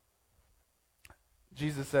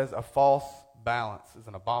 Jesus says a false balance is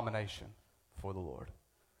an abomination for the Lord.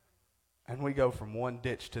 And we go from one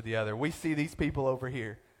ditch to the other. We see these people over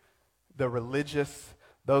here, the religious,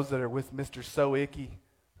 those that are with Mr. Stoicky,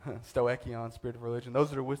 Stoichion, spirit of religion, those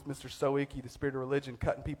that are with Mr. Stoicky, the spirit of religion,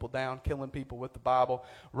 cutting people down, killing people with the Bible,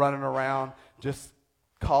 running around, just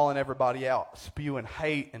calling everybody out, spewing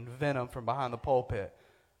hate and venom from behind the pulpit.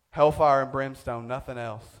 Hellfire and brimstone, nothing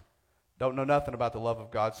else. Don't know nothing about the love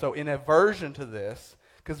of God. So in aversion to this,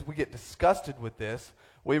 because we get disgusted with this,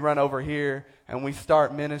 we run over here and we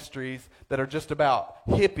start ministries that are just about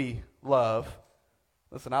hippie love.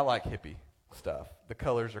 Listen, I like hippie stuff. The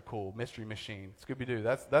colors are cool. Mystery Machine, Scooby-Doo,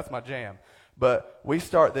 that's my jam. But we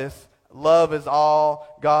start this, love is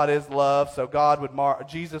all, God is love, so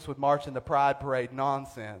Jesus would march in the pride parade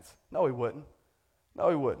nonsense. No, he wouldn't. No,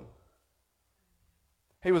 he wouldn't.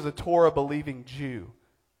 He was a Torah-believing Jew,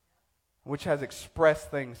 which has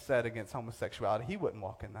expressed things said against homosexuality. He wouldn't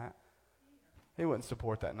walk in that. He wouldn't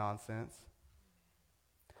support that nonsense.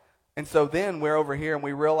 And so then we're over here and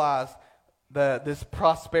we realize that this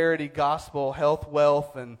prosperity gospel, health,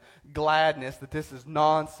 wealth, and gladness, that this is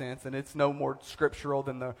nonsense and it's no more scriptural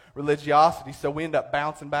than the religiosity. So we end up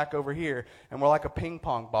bouncing back over here, and we're like a ping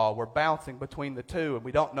pong ball. We're bouncing between the two, and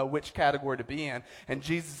we don't know which category to be in. And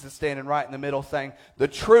Jesus is standing right in the middle saying, the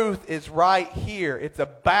truth is right here. It's a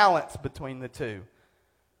balance between the two.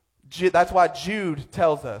 That's why Jude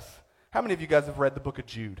tells us. How many of you guys have read the book of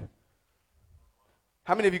Jude?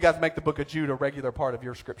 How many of you guys make the book of Jude a regular part of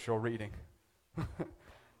your scriptural reading?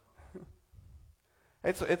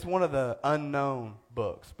 It's one of the unknown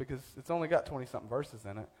books because it's only got 20-something verses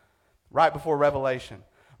in it. Right before Revelation.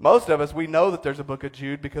 Most of us, we know that there's a book of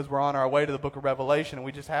Jude because we're on our way to the book of Revelation and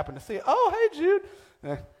we just happen to see it. Oh, hey, Jude.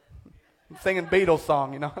 I'm singing Beatles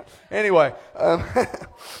song, you know. Anyway.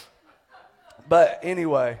 But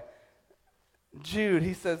anyway, Jude,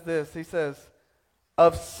 he says this. He says,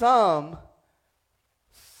 of some,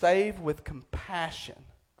 save with compassion,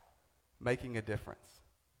 making a difference.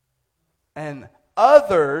 And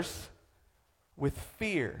others with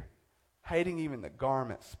fear, hating even the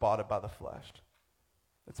garment spotted by the flesh.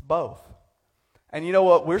 It's both. And you know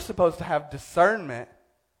what? We're supposed to have discernment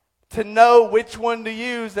to know which one to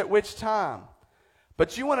use at which time.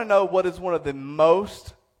 But you want to know what is one of the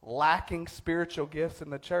most lacking spiritual gifts in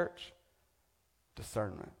the church?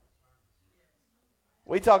 Discernment.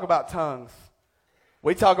 We talk about tongues.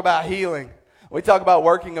 We talk about healing. We talk about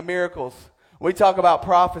working of miracles. We talk about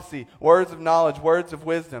prophecy, words of knowledge, words of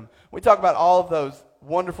wisdom. We talk about all of those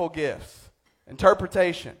wonderful gifts,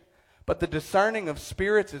 interpretation. But the discerning of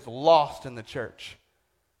spirits is lost in the church.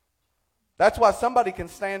 That's why somebody can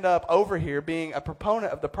stand up over here being a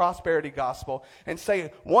proponent of the prosperity gospel and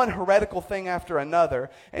say one heretical thing after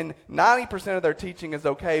another, and 90% of their teaching is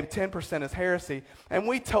okay, 10% is heresy, and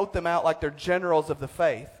we tote them out like they're generals of the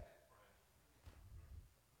faith.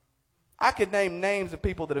 I could name names of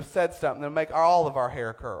people that have said something that'll make all of our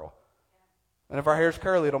hair curl. And if our hair's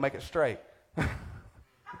curly, it'll make it straight.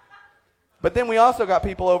 But then we also got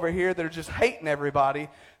people over here that are just hating everybody,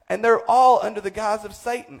 and they're all under the guise of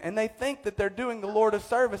Satan, and they think that they're doing the Lord a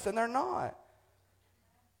service, and they're not.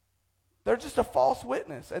 They're just a false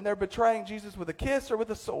witness, and they're betraying Jesus with a kiss or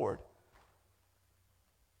with a sword.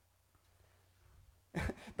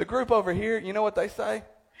 The group over here, you know what they say?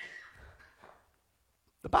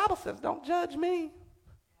 The Bible says, don't judge me.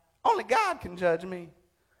 Only God can judge me.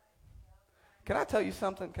 Can I tell you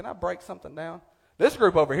something? Can I break something down? This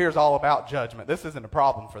group over here is all about judgment. This isn't a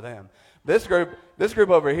problem for them. This group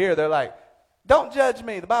over here, they're like, don't judge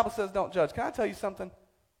me. The Bible says don't judge. Can I tell you something?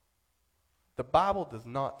 The Bible does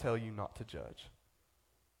not tell you not to judge.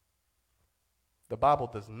 The Bible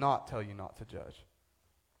does not tell you not to judge.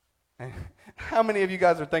 And how many of you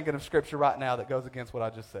guys are thinking of scripture right now that goes against what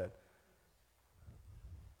I just said?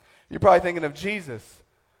 You're probably thinking of Jesus.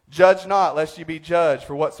 Judge not, lest you be judged.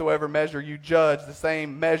 For whatsoever measure you judge, the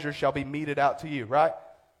same measure shall be meted out to you. Right?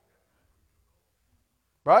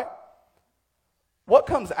 Right? What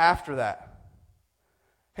comes after that?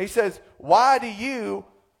 He says, why do you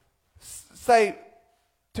say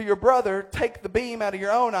to your brother, take the beam out of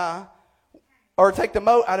your own eye, or take the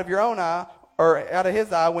mote out of your own eye, or out of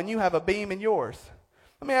his eye, when you have a beam in yours?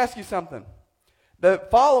 Let me ask you something. The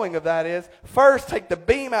following of that is, first take the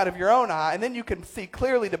beam out of your own eye, and then you can see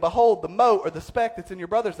clearly to behold the mote or the speck that's in your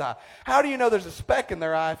brother's eye. How do you know there's a speck in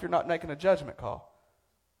their eye if you're not making a judgment call?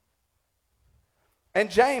 And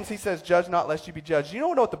James, he says, judge not lest you be judged. You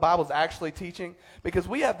don't know what the Bible's actually teaching? Because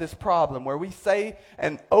we have this problem where we say,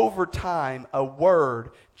 and over time, a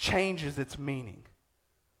word changes its meaning.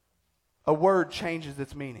 A word changes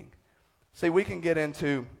its meaning. See, we can get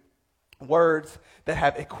into words that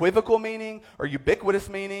have equivocal meaning or ubiquitous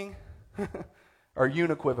meaning or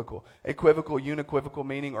unequivocal. Equivocal, unequivocal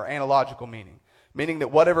meaning, or analogical meaning. Meaning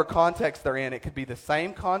that whatever context they're in, it could be the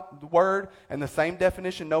same word and the same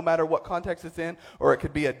definition no matter what context it's in, or it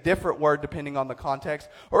could be a different word depending on the context,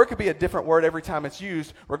 or it could be a different word every time it's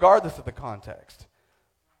used regardless of the context.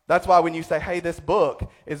 That's why when you say, hey, this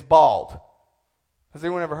book is bald. Has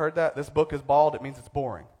anyone ever heard that? This book is bald, it means it's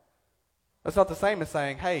boring. That's not the same as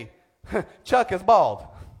saying, hey, Chuck is bald.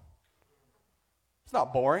 It's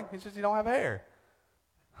not boring, it's just you don't have hair.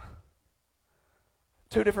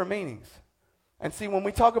 Two different meanings. And see, when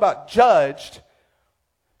we talk about judged,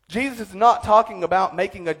 Jesus is not talking about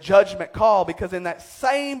making a judgment call, because in that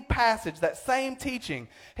same passage, that same teaching,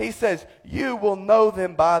 he says, you will know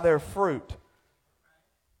them by their fruit.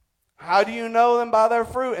 How do you know them by their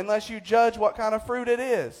fruit unless you judge what kind of fruit it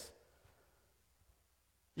is?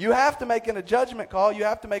 You have to make a judgment call. You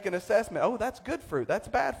have to make an assessment. Oh, that's good fruit. That's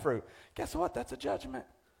bad fruit. Guess what? That's a judgment.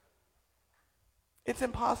 It's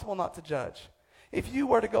impossible not to judge. If you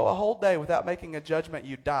were to go a whole day without making a judgment,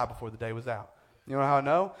 you'd die before the day was out. You know how I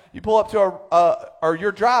know? You pull up to or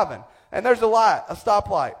you're driving, and there's a light, a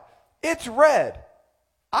stoplight. It's red.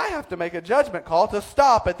 I have to make a judgment call to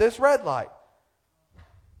stop at this red light.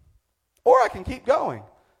 Or I can keep going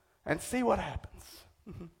and see what happens.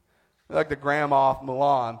 Like the grandma off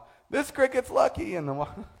Milan. This cricket's lucky. And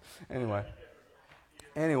anyway.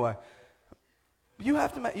 You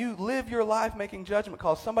have to you live your life making judgment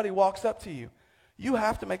calls. Somebody walks up to you. You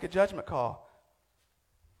have to make a judgment call.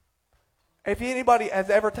 If anybody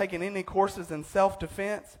has ever taken any courses in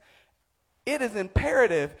self-defense, it is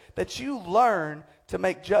imperative that you learn to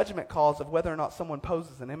make judgment calls of whether or not someone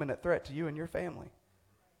poses an imminent threat to you and your family.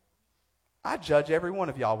 I judge every one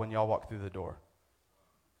of y'all when y'all walk through the door.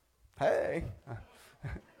 Hey.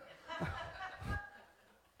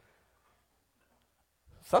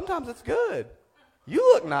 Sometimes it's good. You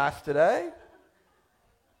look nice today.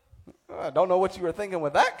 I don't know what you were thinking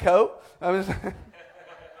with that coat. I'm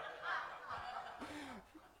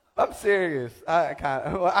serious.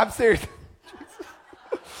 I'm serious.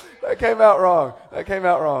 That came out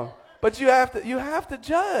wrong. But you have to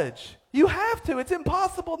judge. You have to. It's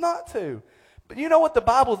impossible not to. But you know what the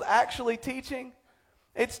Bible's actually teaching?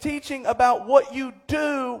 It's teaching about what you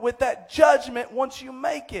do with that judgment once you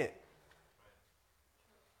make it.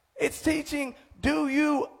 It's teaching, do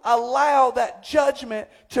you allow that judgment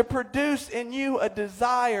to produce in you a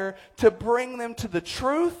desire to bring them to the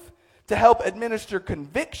truth, to help administer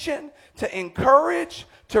conviction, to encourage,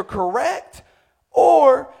 to correct?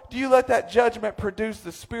 Or do you let that judgment produce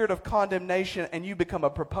the spirit of condemnation and you become a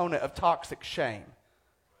proponent of toxic shame?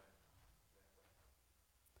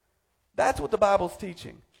 That's what the Bible's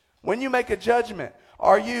teaching. When you make a judgment,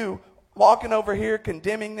 are you walking over here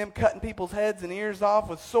condemning them, cutting people's heads and ears off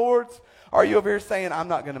with swords? Or are you over here saying, I'm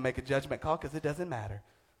not going to make a judgment call because it doesn't matter?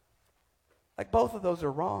 Like, both of those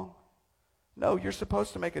are wrong. No, you're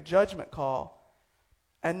supposed to make a judgment call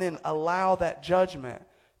and then allow that judgment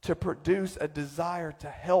to produce a desire to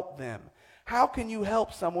help them. How can you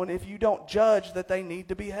help someone if you don't judge that they need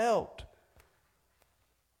to be helped?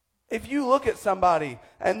 If you look at somebody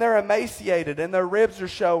and they're emaciated and their ribs are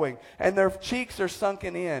showing and their cheeks are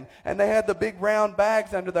sunken in and they have the big round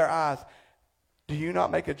bags under their eyes, do you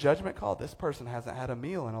not make a judgment call? This person hasn't had a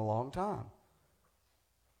meal in a long time.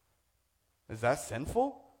 Is that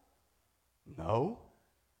sinful? No.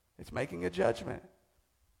 It's making a judgment.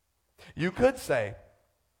 You could say,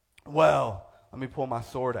 well, let me pull my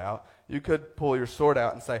sword out. You could pull your sword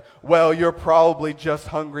out and say, well, you're probably just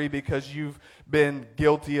hungry because you've been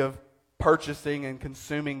guilty of purchasing and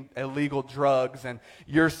consuming illegal drugs, and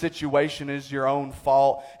your situation is your own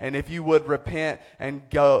fault, and if you would repent and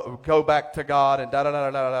go back to God and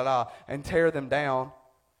and tear them down.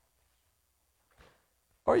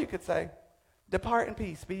 Or you could say, Depart in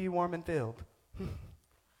peace, be ye warm and filled.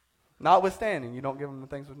 Notwithstanding, you don't give them the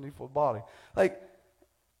things with needful body. Like,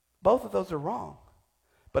 both of those are wrong.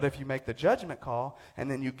 But if you make the judgment call and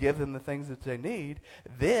then you give them the things that they need,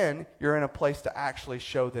 then you're in a place to actually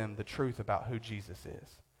show them the truth about who Jesus is.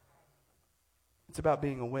 It's about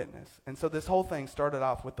being a witness. And so this whole thing started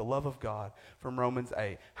off with the love of God from Romans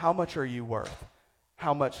 8. How much are you worth?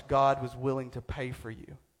 How much God was willing to pay for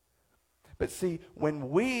you. But see, when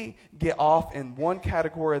we get off in one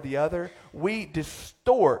category or the other, we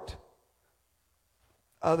distort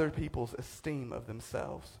other people's esteem of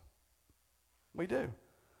themselves. We do.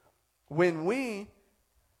 When we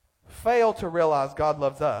fail to realize God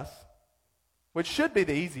loves us, which should be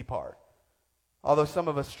the easy part, although some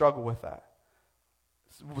of us struggle with that.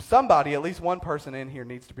 Somebody, at least one person in here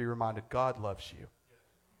needs to be reminded, God loves you.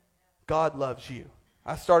 God loves you.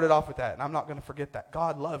 I started off with that, and I'm not going to forget that.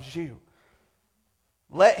 God loves you.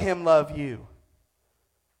 Let him love you.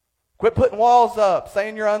 Quit putting walls up,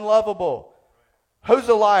 saying you're unlovable. Who's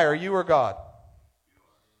a liar, you or God?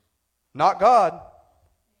 Not God.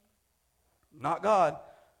 Not God.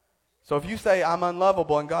 So if you say, I'm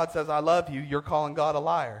unlovable, and God says, I love you, you're calling God a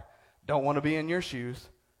liar. Don't want to be in your shoes.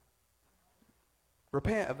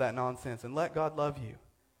 Repent of that nonsense and let God love you.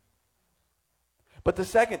 But the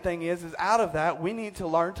second thing is out of that, we need to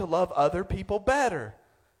learn to love other people better.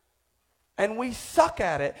 And we suck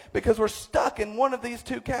at it because we're stuck in one of these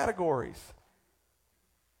two categories.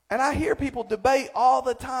 And I hear people debate all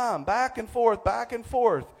the time, back and forth, back and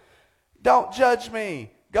forth. Don't judge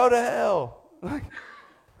me. Go to hell.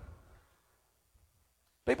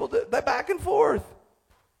 People, they back and forth.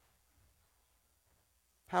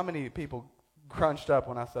 How many people crunched up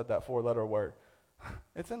when I said that 4-letter word?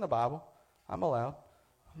 It's in the Bible. I'm allowed.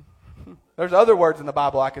 There's other words in the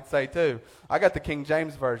Bible I could say too. I got the King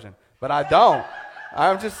James Version, but I don't.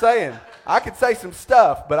 I'm just saying. I could say some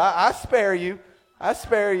stuff, but I spare you. I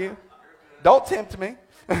spare you. Don't tempt me.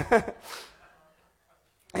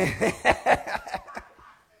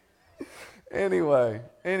 Anyway,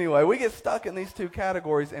 we get stuck in these two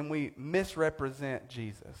categories and we misrepresent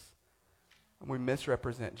Jesus. We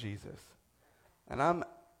misrepresent Jesus. And I'm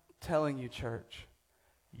telling you, church,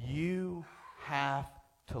 you have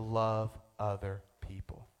to love other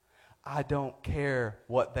people. I don't care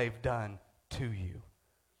what they've done to you.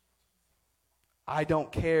 I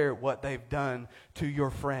don't care what they've done to your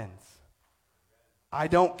friends. I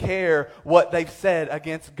don't care what they've said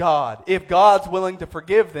against God. If God's willing to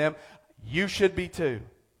forgive them, you should be too.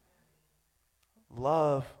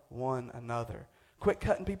 Love one another. Quit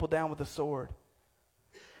cutting people down with a sword.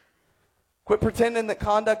 Quit pretending that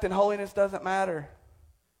conduct and holiness doesn't matter.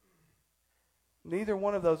 Neither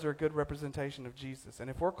one of those are a good representation of Jesus. And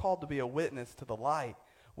if we're called to be a witness to the light,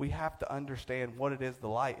 we have to understand what it is the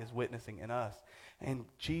light is witnessing in us. And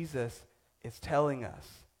Jesus is telling us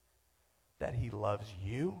that he loves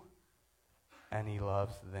you and he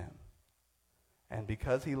loves them. And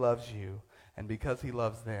because he loves you and because he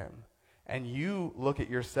loves them, and you look at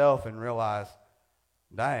yourself and realize,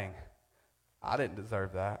 dang, I didn't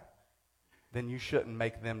deserve that, then you shouldn't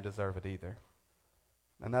make them deserve it either.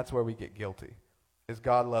 And that's where we get guilty, is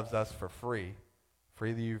God loves us for free.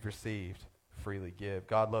 Freely you've received, freely give.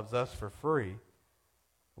 God loves us for free.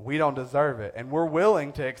 We don't deserve it. And we're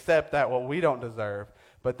willing to accept that what we don't deserve,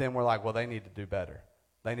 but then we're like, well, they need to do better.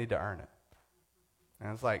 They need to earn it.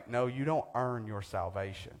 And it's like, no, you don't earn your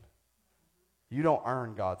salvation. You don't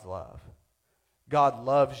earn God's love. God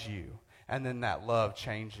loves you, and then that love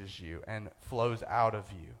changes you and flows out of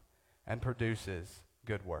you and produces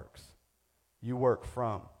good works. You work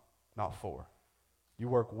from, not for. You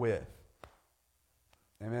work with.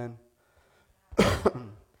 Amen?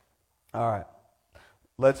 All right.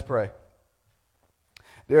 Let's pray.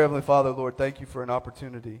 Dear Heavenly Father, Lord, thank you for an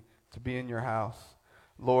opportunity to be in your house.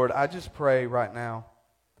 Lord, I just pray right now,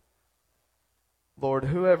 Lord,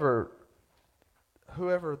 whoever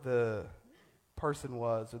the person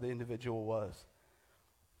was or the individual was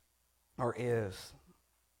or is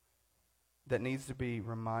that needs to be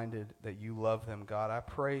reminded that you love them, God, I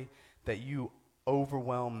pray that you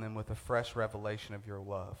overwhelm them with a fresh revelation of your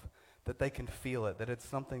love, that they can feel it, that it's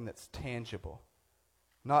something that's tangible,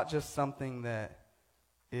 not just something that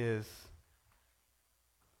is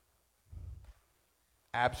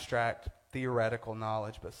abstract, theoretical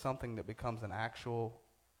knowledge, but something that becomes an actual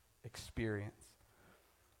experience.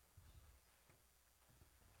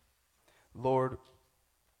 Lord,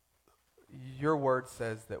 your word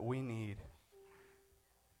says that we need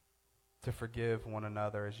to forgive one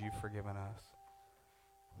another as you've forgiven us.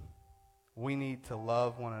 We need to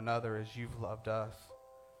love one another as you've loved us.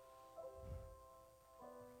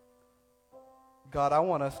 God, I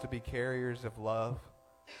want us to be carriers of love.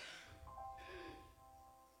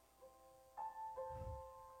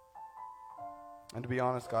 And to be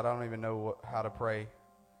honest, God, I don't even know how to pray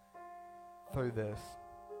through this.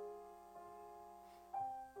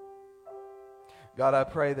 God, I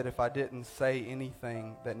pray that if I didn't say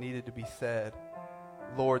anything that needed to be said,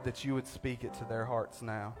 Lord, that you would speak it to their hearts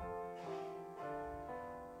now.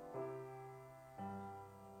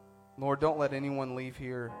 Lord, don't let anyone leave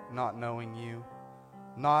here not knowing you,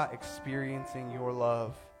 not experiencing your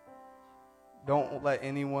love. Don't let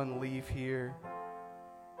anyone leave here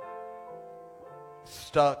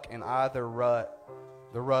stuck in either rut,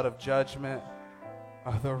 the rut of judgment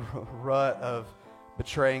or the rut of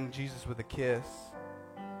betraying Jesus with a kiss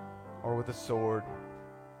or with a sword.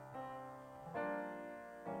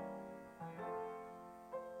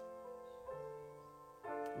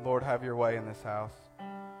 Lord, have your way in this house.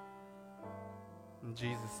 In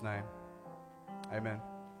Jesus' name, amen.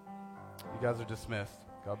 You guys are dismissed.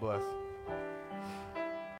 God bless.